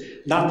says it's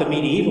not the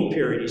medieval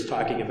period he's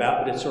talking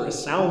about, but it sort of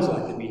sounds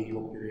like the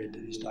medieval period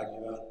that he's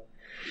talking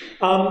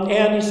about.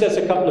 And he says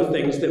a couple of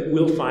things that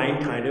we'll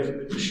find kind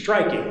of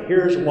striking.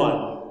 Here's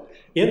one.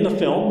 In the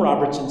film,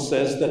 Robertson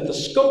says that the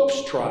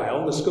Scopes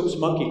trial, the Scopes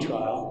monkey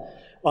trial,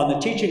 on the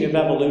teaching of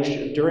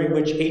evolution, during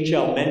which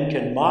H.L.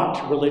 Mencken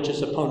mocked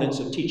religious opponents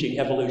of teaching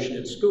evolution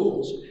in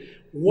schools,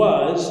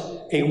 was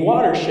a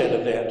watershed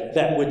event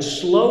that would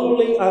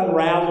slowly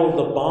unravel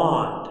the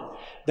bond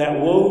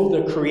that wove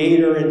the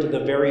Creator into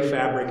the very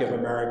fabric of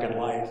American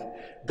life.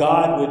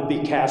 God would be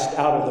cast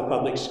out of the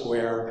public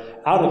square,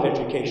 out of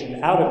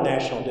education, out of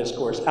national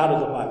discourse, out of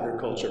the popular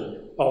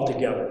culture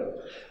altogether.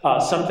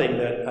 Something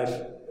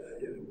that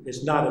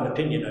is not an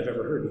opinion I've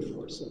ever heard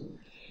before. So.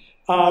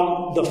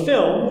 The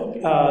film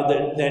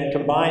that then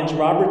combines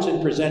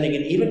Robertson presenting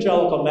an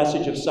evangelical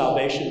message of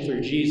salvation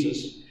through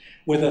Jesus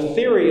with a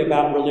theory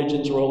about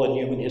religion's role in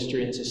human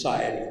history and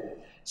society.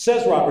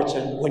 Says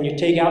Robertson, when you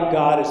take out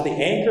God as the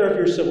anchor of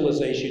your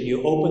civilization,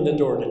 you open the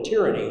door to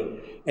tyranny,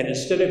 and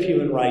instead of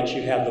human rights,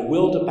 you have the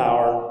will to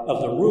power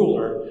of the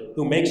ruler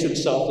who makes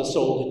himself the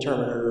sole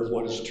determiner of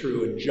what is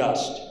true and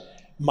just.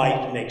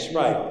 Might makes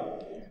right.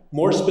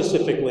 More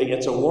specifically,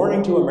 it's a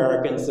warning to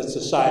Americans that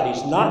society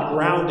is not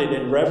grounded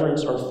in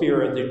reverence or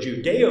fear of the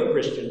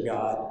Judeo-Christian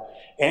God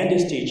and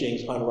his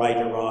teachings on right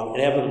and wrong,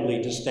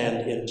 inevitably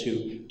descend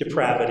into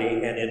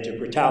depravity and into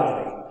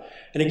brutality.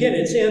 And again,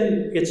 it's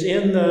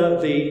in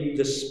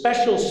the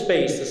special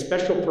space, the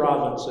special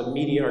province of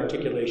media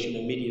articulation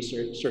and media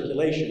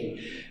circulation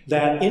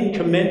that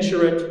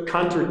incommensurate,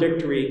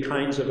 contradictory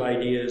kinds of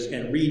ideas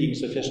and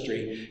readings of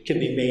history can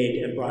be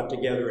made and brought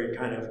together in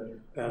kind of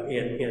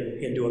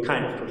into a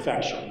kind of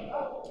perfection.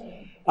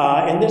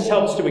 And this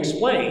helps to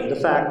explain the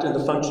fact and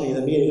the functioning of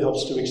the media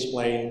helps to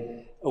explain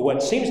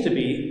what seems to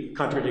be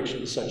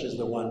contradictions such as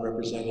the one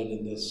represented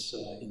in this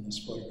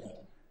photograph.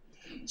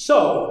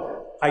 So,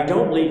 I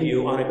don't leave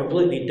you on a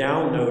completely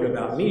down note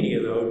about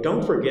media, though.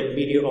 Don't forget,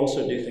 media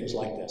also do things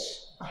like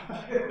this.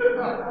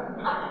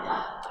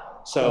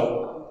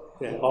 So,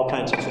 yeah, all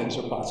kinds of things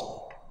are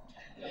possible.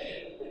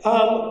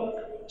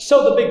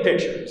 So the big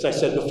picture, as I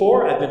said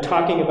before, I've been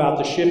talking about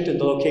the shift in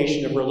the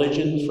location of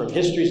religion from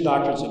histories,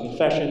 doctrines, and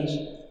confessions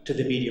to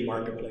the media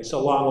marketplace,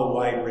 along a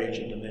wide range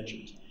of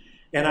dimensions.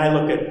 And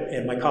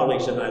and my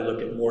colleagues and I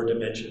look at more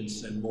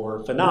dimensions and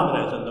more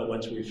phenomena than the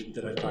ones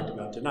that I've talked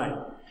about tonight.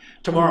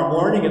 Tomorrow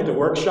morning at the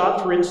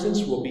workshop, for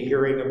instance, we'll be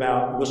hearing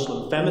about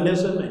Muslim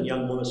feminism and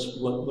young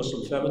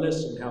Muslim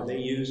feminists and how they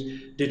use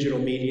digital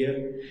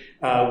media.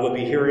 We'll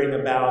be hearing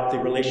about the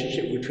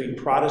relationship between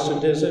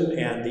Protestantism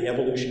and the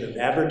evolution of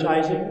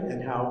advertising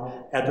and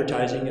how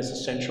advertising is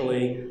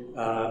essentially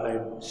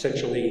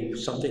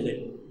something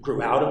that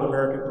grew out of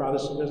American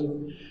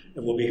Protestantism.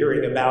 And we'll be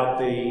hearing about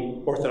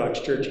the Orthodox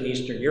Church in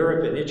Eastern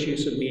Europe and its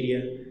use of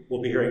media.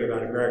 We'll be hearing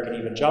about American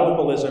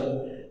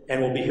evangelicalism,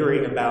 and we'll be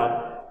hearing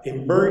about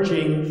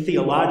emerging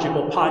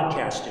theological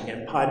podcasting,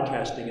 and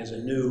podcasting is a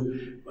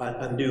new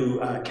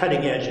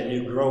cutting edge, a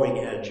new growing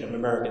edge of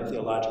American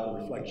theological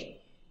reflection.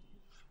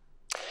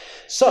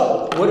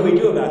 So, what do we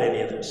do about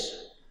any of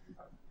this?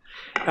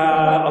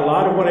 A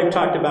lot of what I've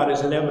talked about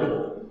is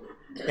inevitable,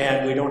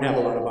 and we don't have a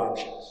lot of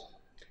options,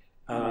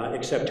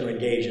 except to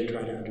engage and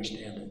try to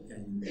understand it.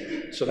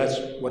 And so that's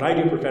what I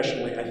do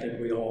professionally. I think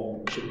we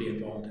all should be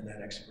involved in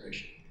that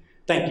exploration.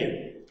 Thank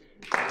you.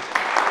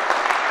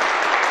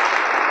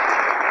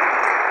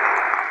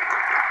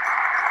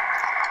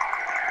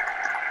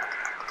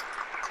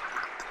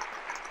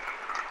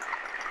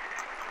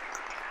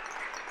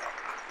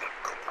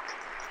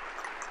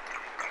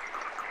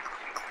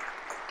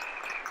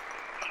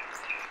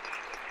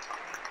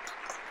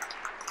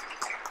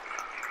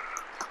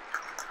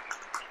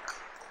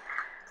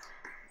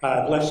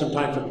 I've left some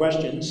time for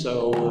questions,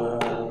 so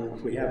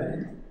if we have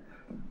any.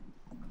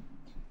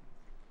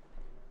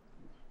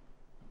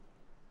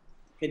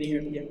 Can you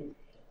hear me?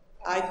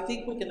 I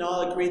think we can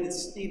all agree that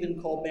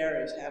Stephen Colbert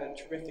has had a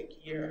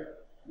terrific year.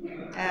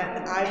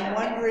 And I'm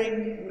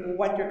wondering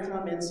what your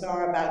comments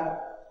are about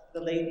the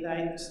late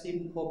night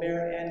Stephen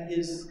Colbert and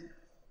his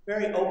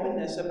very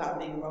openness about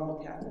being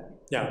Roman Catholic.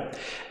 Yeah.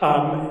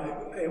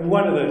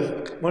 One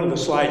of the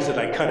slides that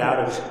I cut out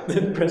of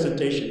the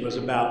presentation was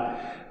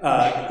about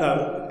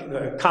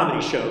comedy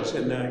shows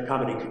and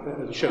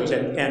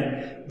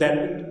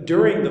that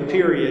during the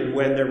period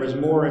when there was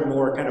more and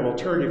more kind of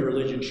alternative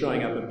religion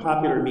showing up in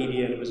popular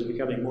media and it was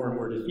becoming more and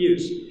more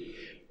diffuse,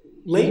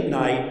 late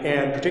night,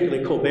 and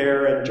particularly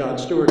Colbert and Jon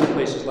Stewart and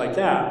places like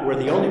that, were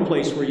the only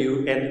place where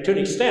you, and to an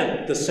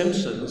extent, The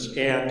Simpsons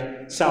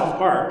and South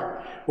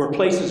Park, were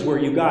places where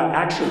you got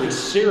actually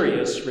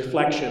serious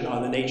reflection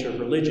on the nature of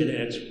religion and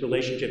its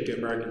relationship to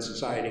American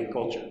society and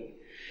culture.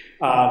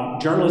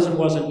 Journalism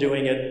wasn't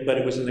doing it, but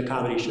it was in the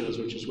comedy shows,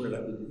 which is where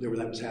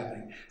that was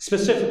happening.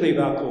 Specifically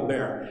about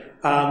Colbert.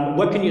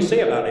 What can you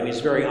say about him? He's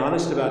very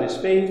honest about his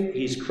faith.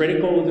 He's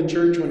critical of the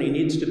church when he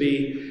needs to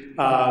be.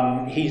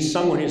 He's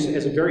someone who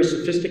has a very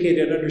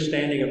sophisticated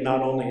understanding of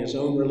not only his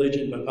own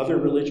religion, but other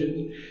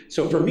religions.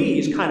 So for me,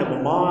 he's kind of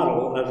a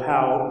model of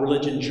how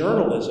religion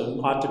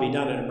journalism ought to be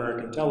done in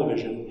American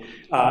television,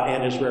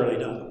 and is rarely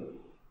done.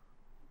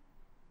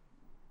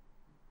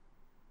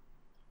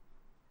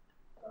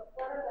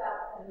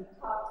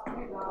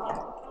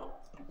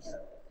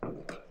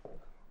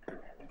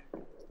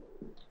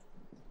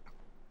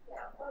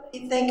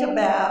 You think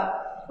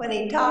about when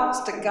he talks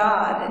to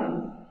God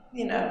and,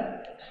 you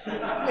know, he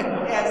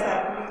has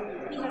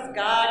God come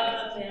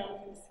down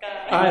from the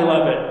sky. I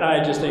love it.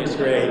 I just think it's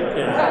great.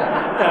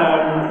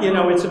 Yeah.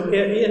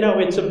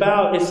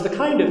 It's the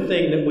kind of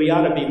thing that we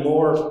ought to be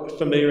more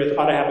familiar with,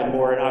 ought to happen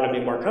more, and ought to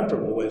be more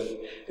comfortable with.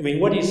 I mean,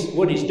 what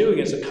he's doing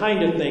is the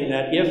kind of thing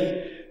that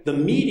if the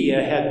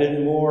media had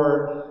been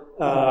more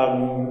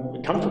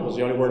comfortable is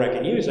the only word I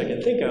can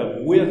think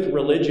of, with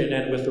religion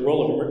and with the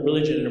role of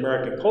religion in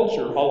American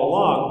culture all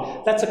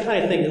along, that's the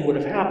kind of thing that would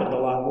have happened a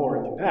lot more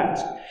in the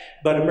past.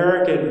 But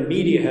American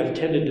media have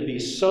tended to be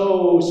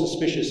so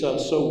suspicious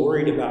of, so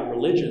worried about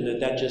religion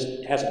that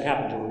just hasn't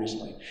happened until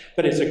recently.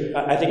 But I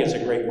think it's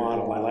a great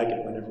model. I like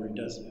it whenever he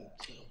does that.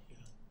 So,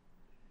 yeah.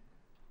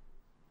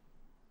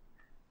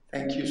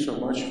 Thank you so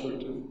much for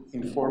the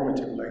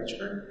informative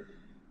lecture.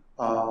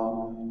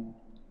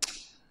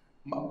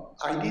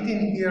 I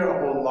didn't hear a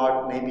whole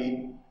lot,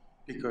 maybe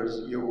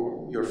because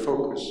your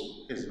focus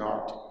is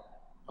not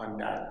on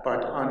that,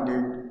 but on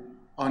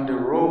the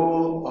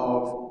role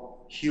of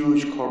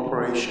huge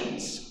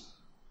corporations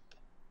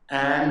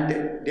and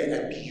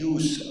the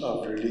abuse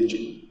of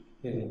religion,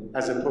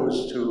 as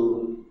opposed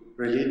to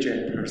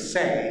religion per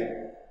se.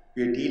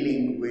 We're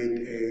dealing with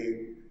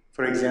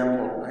for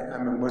example,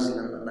 I'm a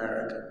Muslim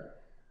American,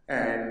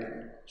 and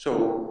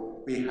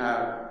so we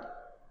have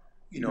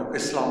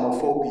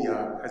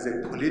Islamophobia as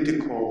a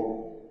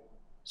political,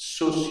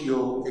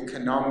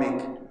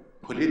 socio-economic,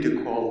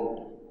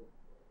 political,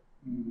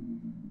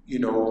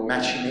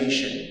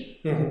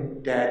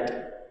 machination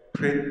that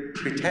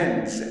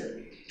pretends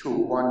to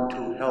want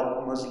to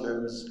help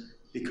Muslims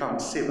become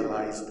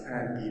civilized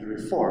and be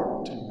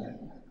reformed.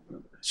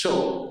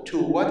 So, to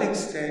what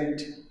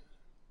extent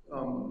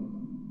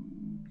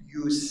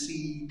you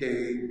see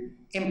the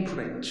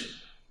imprint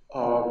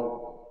of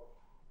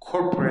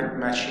corporate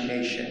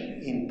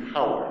machination in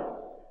power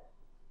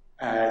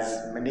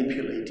as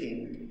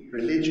manipulating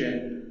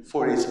religion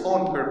for its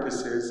own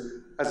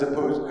purposes, as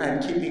opposed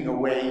and keeping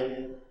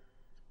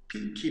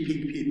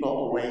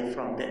people away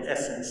from the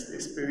essence, the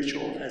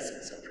spiritual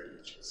essence of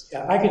religions.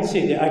 Yeah, I can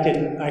see I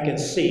can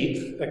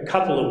see a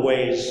couple of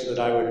ways that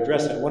I would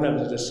address it. One of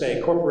them is to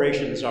say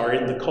corporations are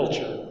in the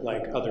culture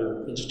like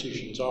other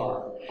institutions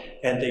are,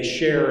 and they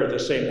share the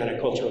same kind of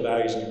cultural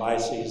values and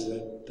biases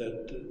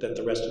that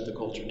the rest of the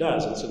culture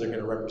does, and so they're going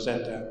to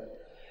represent that.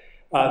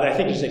 I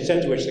think there's an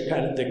extent to which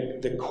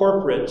the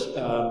corporate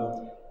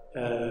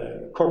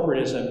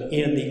corporatism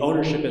in the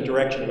ownership and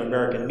direction of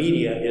American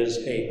media is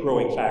a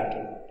growing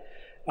factor.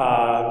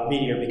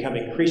 Media are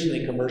becoming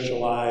increasingly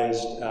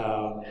commercialized.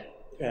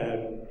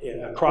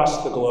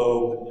 across the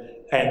globe.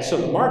 And so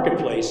the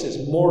marketplace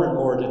is more and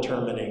more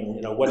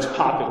determining, what's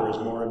popular is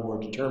more and more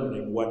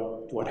determining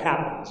what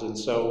happens. And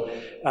so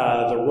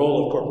the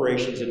role of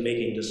corporations in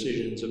making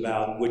decisions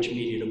about which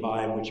media to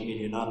buy and which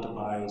media not to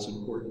buy is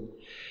important.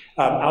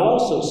 I'll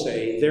also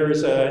say there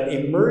is an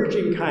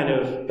emerging kind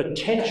of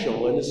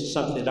potential, and this is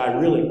something that I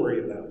really worry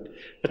about,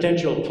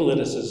 potential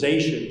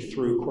politicization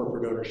through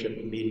corporate ownership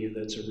of media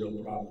that's a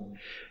real problem.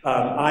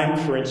 I'm,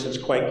 for instance,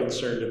 quite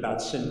concerned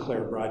about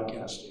Sinclair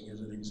Broadcasting as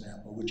an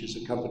example, which is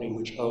a company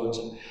which owns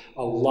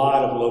a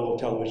lot of local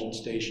television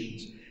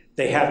stations.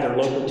 They have their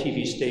local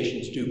TV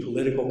stations do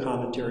political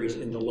commentaries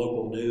in the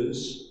local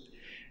news.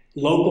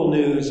 Local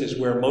news is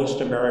where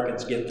most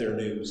Americans get their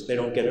news. They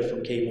don't get it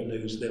from cable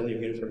news. They don't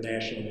even get it from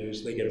national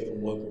news. They get it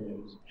from local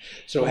news.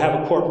 So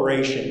have a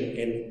corporation,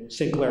 and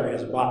Sinclair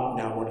has bought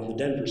now one of the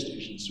Denver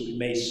stations, so we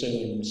may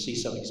soon see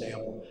some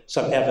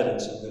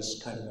evidence of this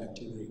kind of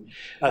activity.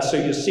 So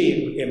you'll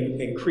see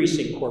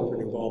increasing corporate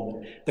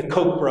involvement. The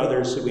Koch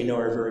brothers, who we know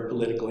are very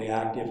politically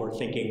active, are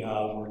thinking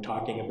of or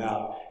talking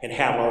about and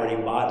have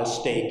already bought a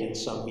stake in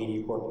some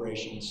media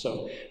corporations.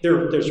 So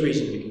there's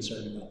reason to be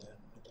concerned about that.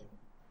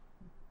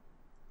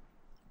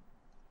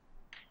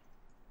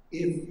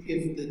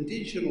 If the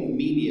digital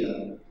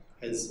media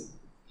has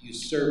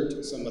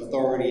usurped some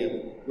authority of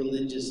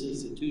religious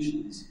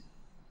institutions,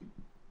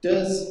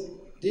 does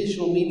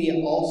digital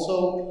media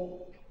also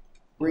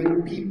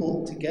bring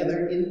people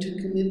together into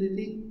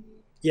community?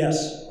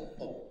 Yes.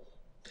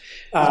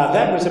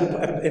 That was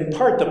in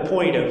part the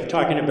point of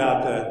talking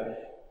about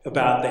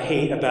the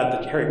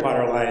Harry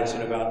Potter Alliance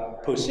and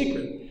about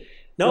Post-Secret.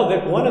 No,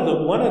 that one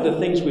of the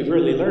things we've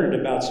really learned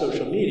about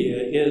social media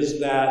is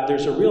that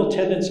there's a real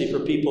tendency for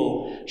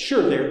people,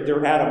 sure, they're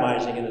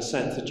atomizing in the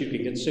sense that you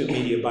can consume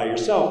media by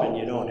yourself and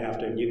you don't have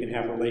to, and you can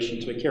have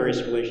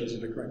vicarious relations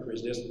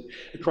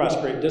across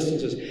great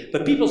distances,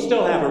 but people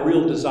still have a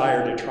real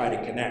desire to try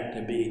to connect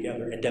and be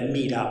together and to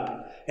meet up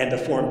and to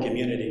form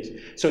communities.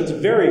 So it's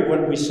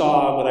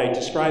what I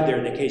described there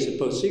in the case of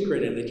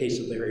Post-Secret and in the case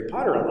of the Harry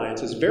Potter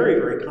Alliance is very,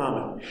 very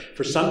common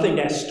for something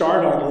to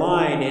start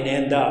online and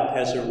end up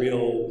as a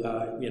real,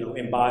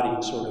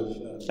 embodied sort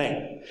of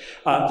thing.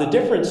 The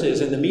difference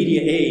is in the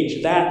media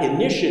age, that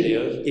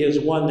initiative is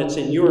one that's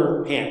in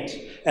your hands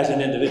as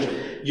an individual.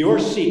 You're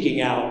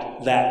seeking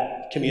out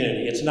that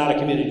community. It's not a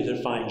community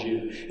that finds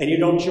you. And you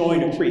don't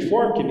join a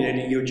free-form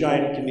community, you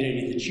join a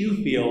community that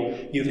you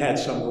feel you've had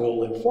some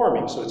role in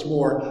forming. So it's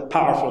more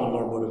powerful and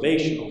more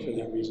motivational for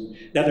that reason.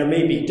 Now there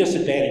may be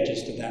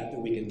disadvantages to that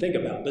we can think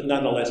about, but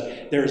nonetheless,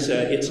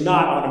 it's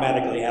not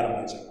automatically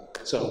atomizing.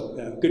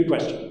 So good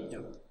question. Yeah.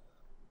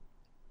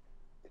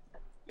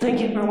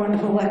 Thank you for a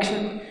wonderful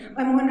lecture.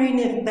 I'm wondering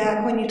if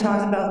back when you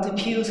talked about the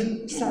Pew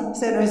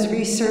Center's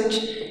research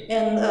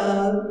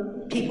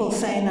and people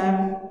saying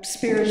I'm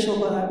spiritual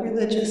but not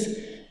religious,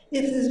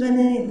 if there's been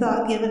any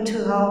thought given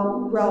to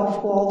how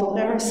Ralph Waldo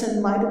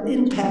Emerson might have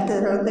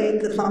impacted or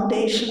laid the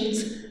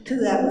foundations to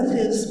that with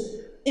his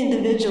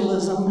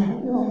individualism,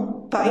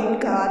 fighting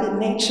God and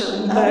nature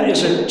and that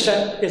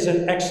is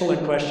an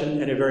excellent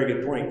question and a very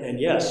good point. And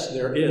yes,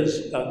 there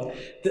is.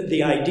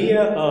 The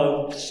idea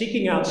of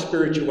seeking out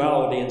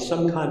spirituality in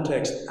some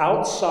context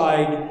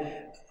outside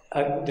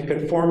the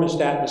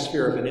conformist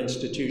atmosphere of an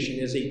institution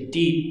is a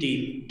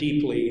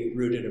deeply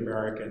rooted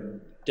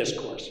American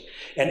discourse.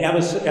 And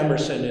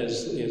Emerson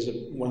is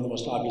one of the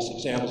most obvious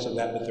examples of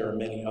that, but there are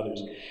many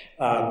others.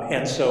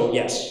 And so,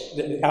 yes,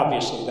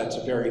 obviously that's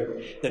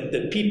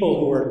the people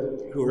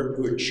who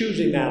are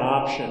choosing that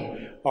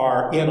option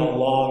are in a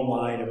long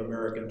line of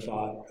American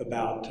thought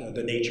about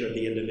the nature of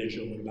the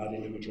individual and about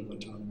individual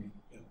autonomy.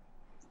 Yeah.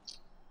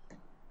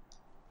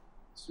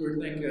 Stuart,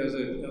 thank you.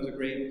 That was a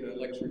great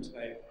lecture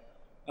tonight.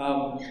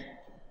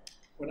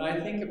 When I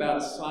think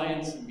about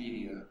science and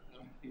media,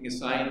 being a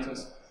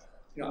scientist,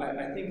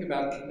 I think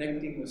about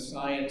connecting with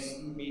science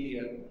and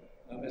media.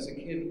 As a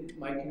kid,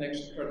 my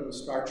connection started with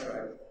Star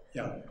Trek.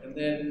 Yeah. And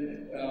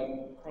then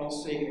Carl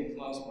Sagan,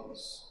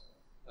 Cosmos,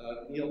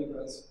 Neil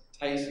deGrasse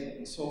Tyson,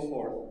 and so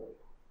forth,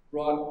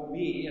 brought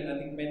me, and I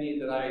think many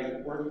that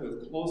I work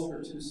with,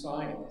 closer to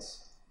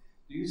science.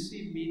 Do you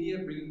see media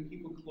bringing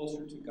people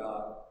closer to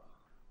God?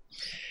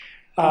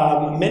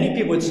 Many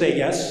people would say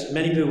yes.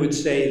 Many people would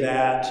say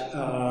that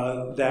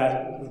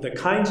that the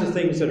kinds of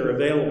things that are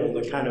available,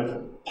 the kind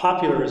of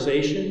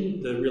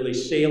popularization, the really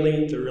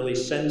salient, the really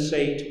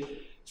sensate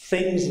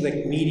things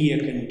that media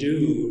can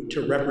do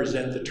to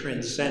represent the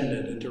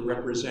transcendent and to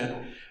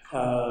represent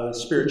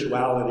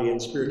spirituality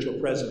and spiritual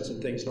presence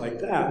and things like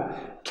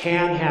that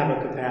can have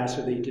a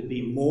capacity to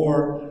be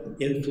more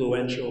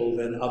influential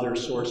than other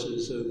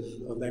sources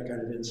of that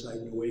kind of insight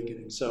and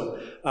awakening.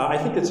 So I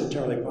think it's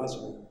entirely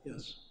possible,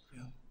 yes.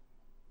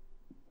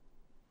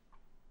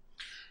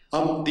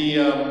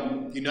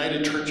 The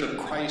United Church of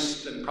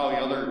Christ and probably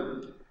other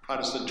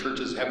Protestant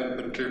churches haven't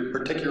been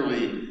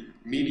particularly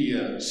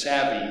media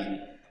savvy.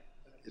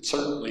 It's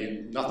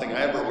certainly nothing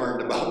I ever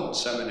learned about in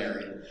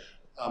seminary.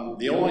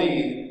 The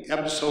only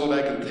episode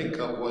I can think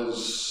of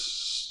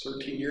was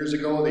 13 years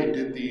ago. They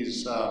did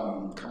these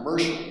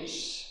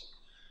commercials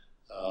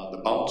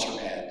bouncer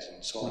ads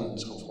and so on and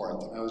so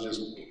forth. And I was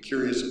just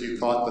curious if you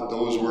thought that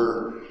those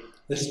were...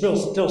 The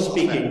Still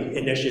Speaking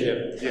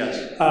initiative.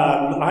 Yes.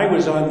 I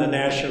was on the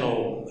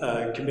national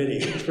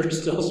committee for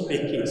Still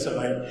Speaking, so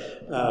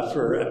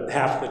for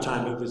half the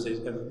time it was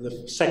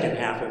the second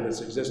half of its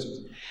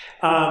existence.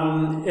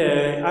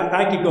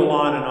 I could go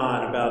on and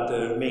on about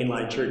the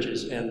mainline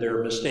churches and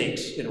their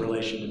mistakes in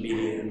relation to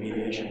media and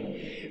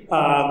mediation.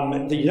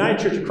 The United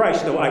Church of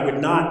Christ, though, I would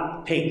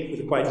not paint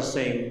with quite the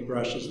same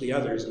brush as the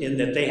others, in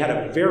that they had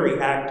a very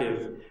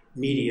active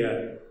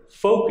media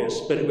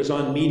focus, but it was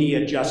on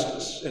media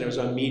justice, and it was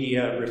on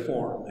media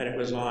reform, and it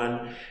was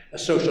on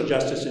social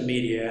justice in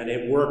media, and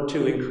it worked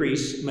to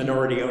increase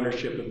minority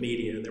ownership of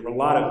media. And there were a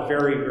lot of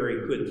very,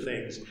 very good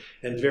things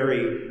and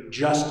very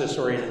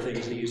justice-oriented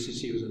things the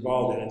UCC was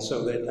involved in, and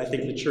so that I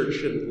think the church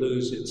shouldn't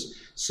lose its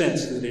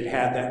sense that it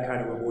had that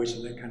kind of a voice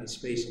and that kind of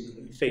space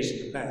in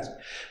the past.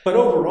 But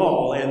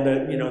overall, and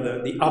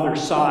the other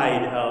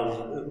side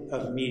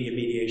of media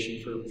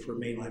mediation for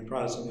mainline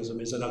Protestantism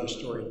is another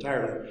story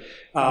entirely.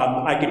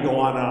 I could go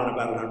on and on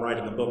about it. I'm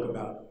writing a book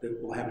about it.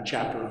 We'll have a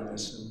chapter on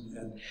this.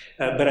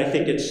 But I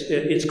think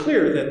it's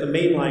clear that the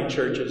mainline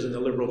churches and the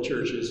liberal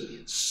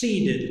churches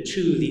ceded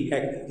to the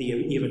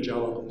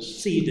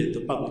evangelicals, ceded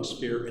the public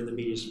sphere and the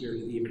media sphere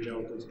to the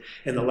evangelicals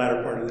in the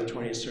latter part of the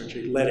 20th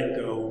century. Let it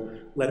go.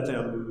 Let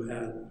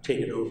them take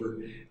it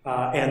over.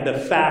 And the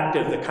fact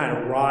of the kind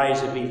of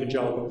rise of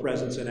evangelical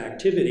presence and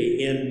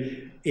activity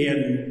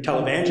in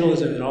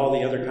televangelism and all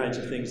the other kinds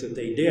of things that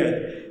they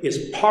did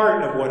is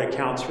part of what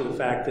accounts for the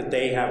fact that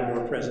they have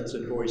more presence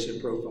and voice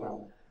and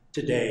profile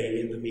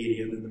today in the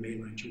media than the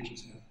mainline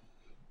churches have.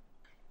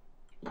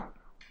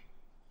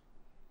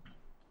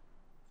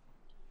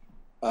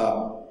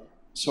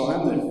 So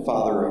I'm the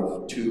father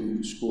of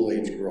two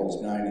school-age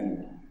girls, 9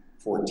 and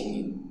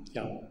 14.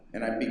 Yeah.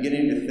 And I'm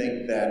beginning to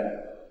think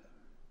that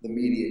the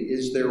media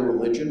is their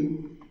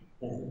religion.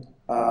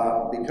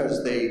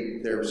 Because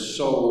they're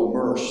so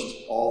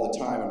immersed all the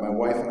time, and my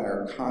wife and I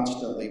are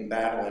constantly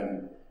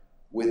battling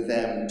with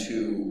them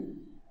to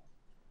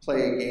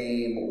play a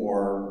game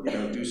or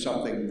do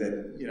something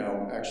that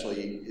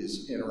actually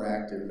is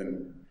interactive.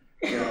 And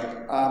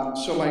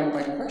so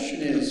my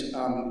question is,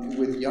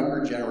 with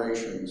younger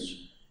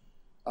generations,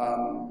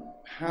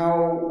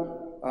 how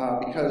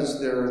because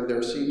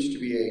there seems to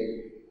be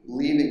a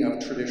leaving of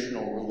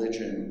traditional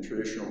religion,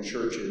 traditional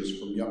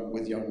churches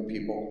with younger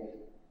people.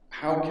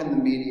 How can the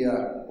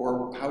media,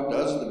 or how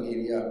does the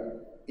media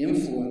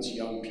influence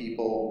young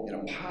people in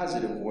a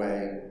positive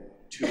way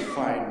to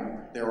find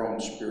their own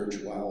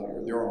spirituality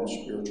or their own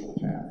spiritual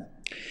path?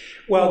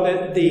 Well,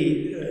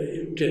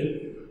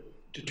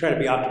 to try to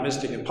be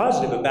optimistic and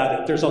positive about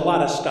it, there's a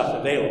lot of stuff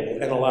available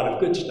and a lot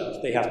of good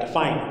stuff. They have to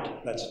find it.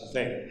 That's the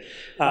thing.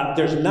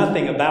 There's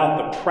nothing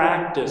about the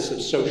practice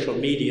of social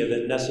media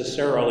that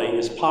necessarily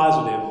is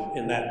positive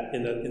in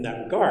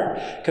that regard,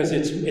 because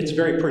it's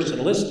very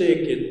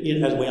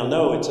personalistic. As we all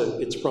know,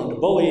 it's prone to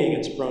bullying.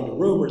 It's prone to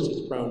rumors.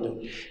 It's prone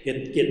to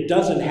it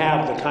doesn't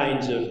have the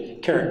kinds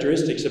of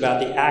characteristics about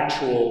the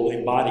actual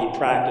embodied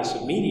practice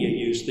of media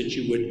use that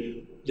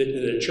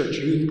a church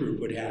youth group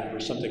would have, or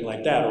something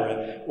like that,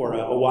 or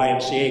a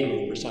YMCA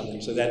group or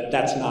something. So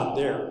that's not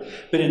there.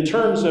 But in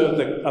terms of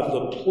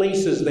the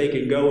places they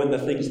can go and the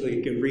things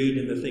they can read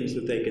and the things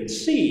that they can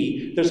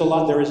see, there is a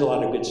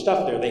lot of good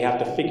stuff there. They have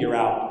to figure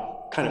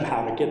out kind of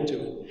how to get to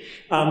it.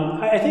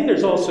 I think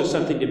there's also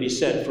something to be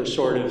said for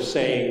sort of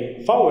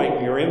saying,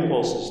 following your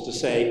impulses to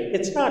say,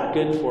 it's not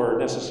good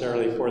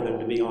necessarily for them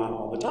to be on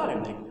all the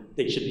time.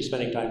 They should be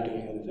spending time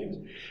doing other things.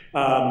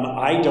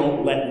 I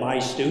don't let my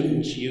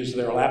students use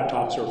their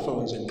laptops or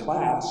phones in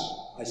class.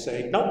 I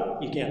say, no,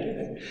 you can't do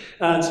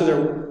that. So there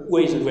are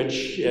ways in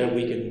which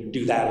we can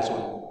do that as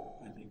well,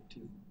 I think,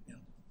 too. Yeah.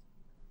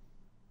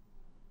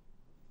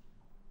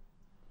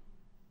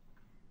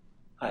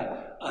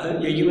 Hi.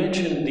 You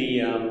mentioned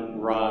the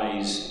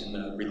rise in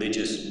the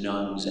religious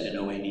nuns,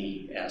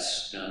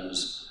 N-O-N-E-S,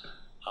 nuns,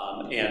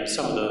 and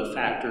some of the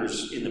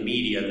factors in the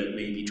media that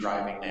may be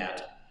driving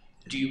that.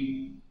 Do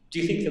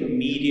you think the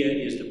media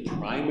is the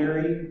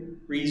primary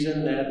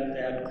reason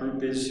that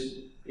group is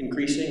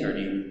increasing, or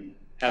do you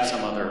have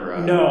some other?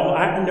 No,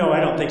 I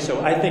don't think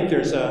so. I think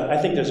there's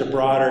a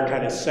broader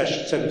kind of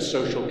set of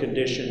social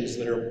conditions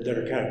that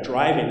are kind of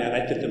driving that.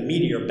 I think the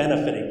media are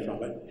benefiting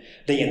from it.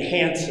 They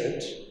enhance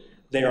it.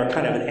 They are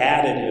kind of an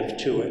additive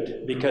to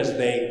it because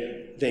they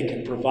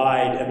can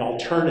provide an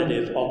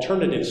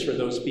alternatives for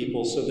those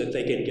people so that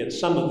they can get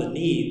some of the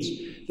needs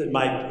that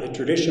might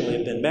traditionally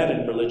have been met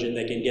in religion.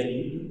 They can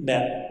get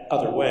met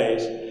other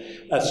ways.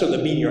 So the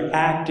media are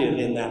active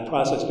in that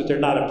process, but they're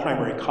not a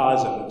primary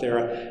cause of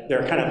it.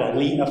 They're kind of a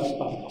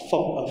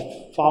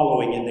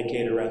following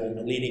indicator rather than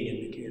a leading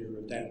indicator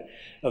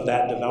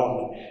that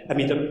development. I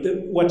mean,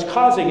 what's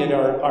causing it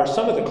are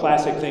some of the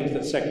classic things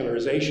that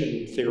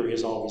secularization theory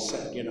has always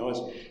said. You know,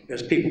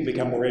 as people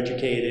become more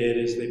educated,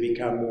 as they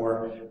become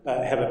more,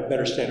 have a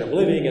better standard of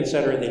living, et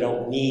cetera, they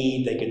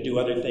can do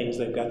other things,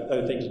 they've got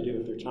other things to do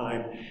with their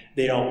time.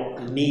 They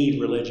don't need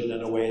religion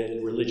in a way,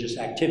 that religious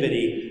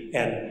activity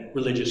and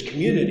religious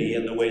community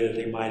in the way that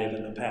they might have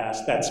in the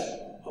past. That's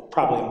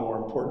probably a more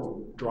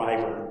important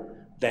driver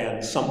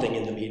than something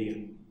in the media.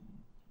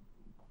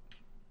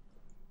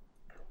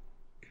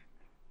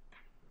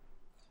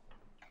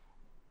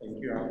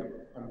 Thank you.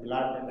 I'm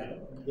glad that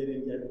I'm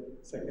getting that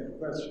second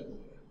question.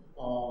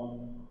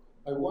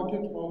 I want to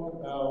talk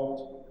about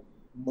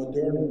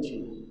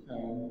modernity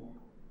and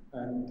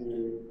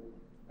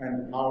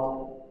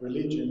how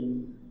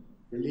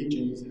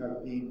religions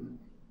have been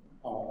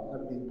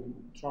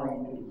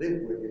trying to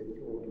live with it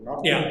or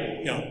not. Yeah.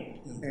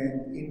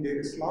 And in the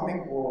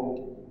Islamic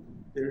world,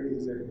 there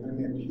is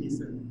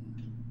he's a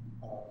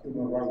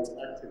human rights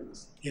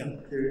activist. Yeah.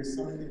 There is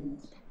something.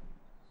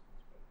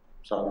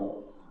 Sorry.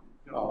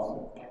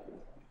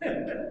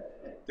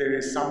 There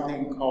is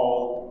something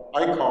called,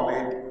 I call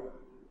it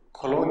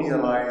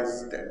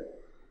colonialized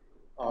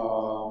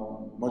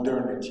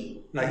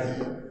modernity,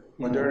 i.e.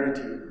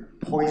 modernity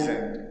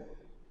poisoned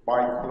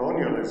by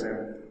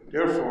colonialism.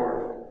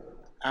 Therefore,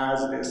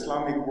 as the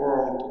Islamic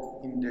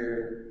world in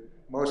the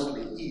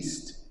mostly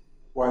East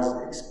was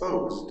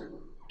exposed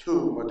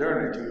to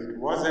modernity, it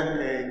wasn't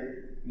a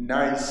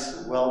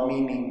nice,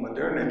 well-meaning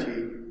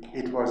modernity,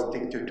 it was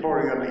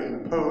dictatorially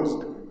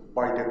imposed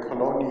by the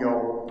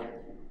colonial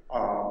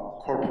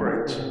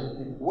corporate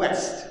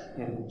West.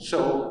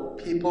 So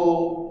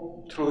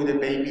people threw the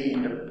baby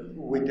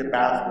with the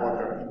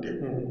bathwater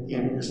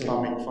in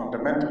Islamic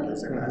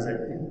fundamentalism as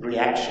a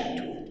reaction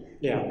to it.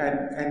 Yeah.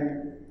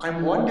 And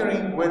I'm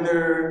wondering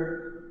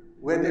whether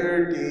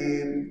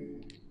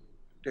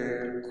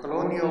the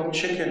colonial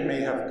chicken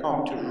may have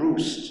come to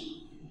roost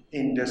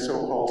in the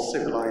so-called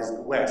civilized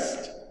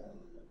West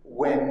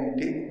when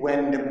the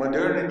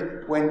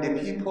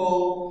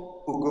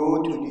people who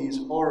go to these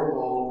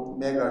horrible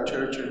mega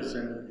churches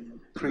and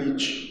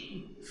preach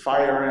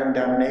fire and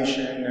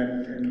damnation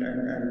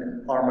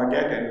and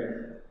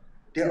Armageddon,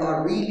 they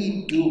are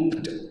really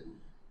duped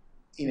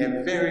in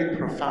a very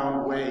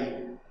profound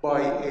way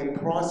by a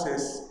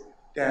process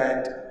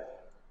that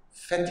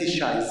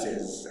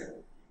fetishizes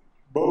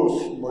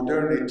both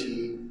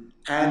modernity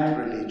and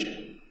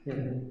religion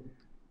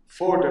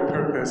for the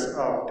purpose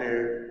of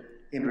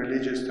in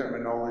religious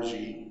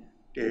terminology,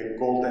 the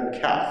golden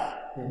calf.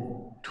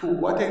 To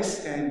what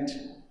extent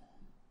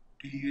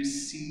do you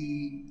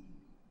see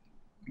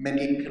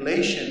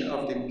manipulation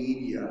of the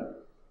media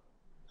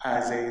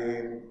as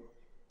a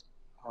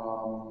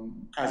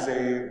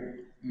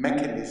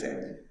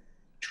mechanism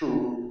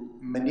to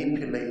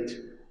manipulate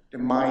the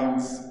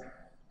minds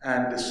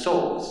and the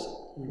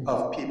souls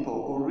of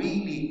people who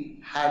really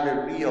have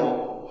a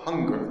real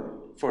hunger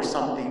for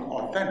something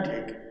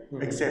authentic,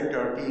 except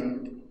they're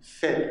being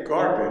fed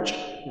garbage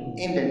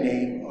in the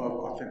name of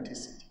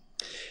authenticity?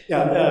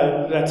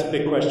 Yeah, that's a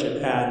big question,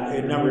 and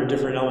a number of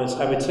different elements.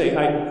 I would say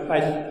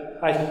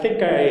I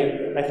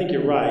think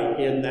you're right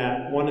in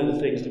that one of the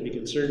things to be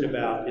concerned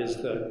about is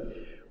the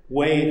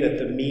way that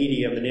the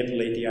media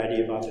manipulate the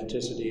idea of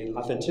authenticity. And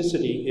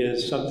authenticity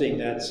is something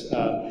that's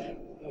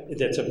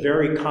a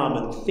very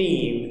common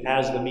theme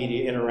as the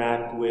media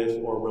interact with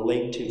or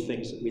relate to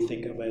things that we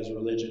think of as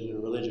religion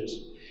and religious.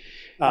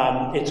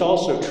 It's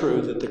also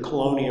true that the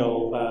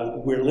colonial,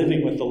 we're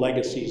living with the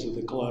legacies of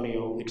the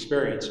colonial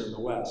experience in the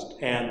West,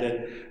 and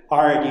that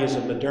our ideas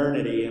of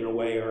modernity, in a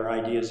way, are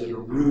ideas that are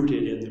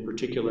rooted in the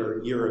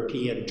particular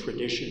European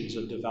traditions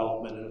of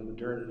development and of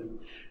modernity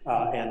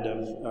and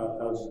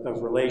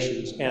of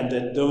relations, and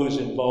that those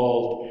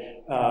involved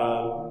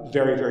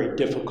very, very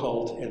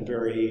difficult and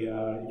very,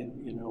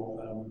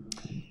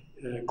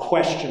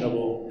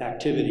 questionable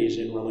activities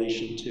in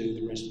relation to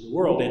the rest of the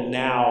world. And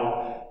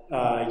now,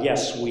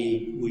 yes,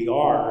 we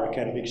are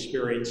kind of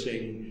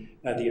experiencing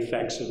the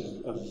effects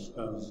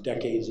of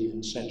decades,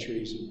 even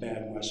centuries of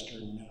bad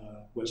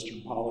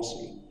Western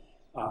policy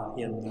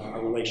in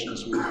our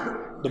relations with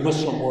the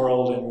Muslim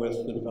world and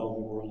with the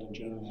developing world in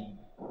general.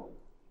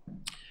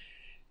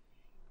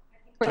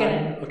 We're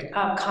going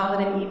to call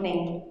it an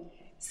evening.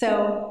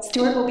 So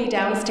Stuart will be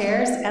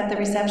downstairs at the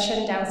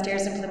reception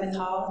downstairs in Plymouth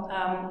Hall.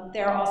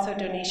 There are also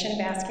donation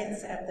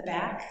baskets at the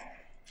back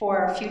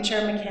for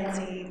future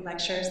Mackenzie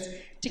lectures.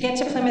 To get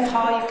to Plymouth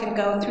Hall, you can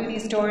go through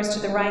these doors to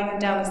the right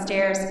and down the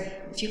stairs.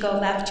 If you go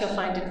left, you'll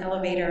find an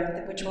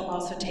elevator which will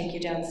also take you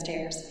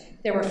downstairs.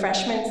 There are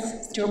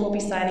refreshments. Stuart will be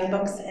signing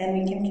books, and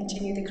we can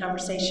continue the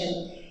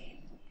conversation.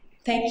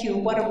 Thank you.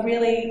 What a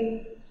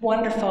really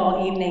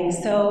wonderful evening,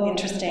 so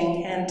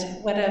interesting,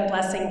 and what a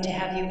blessing to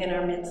have you in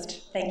our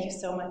midst. Thank you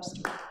so much,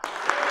 Stuart.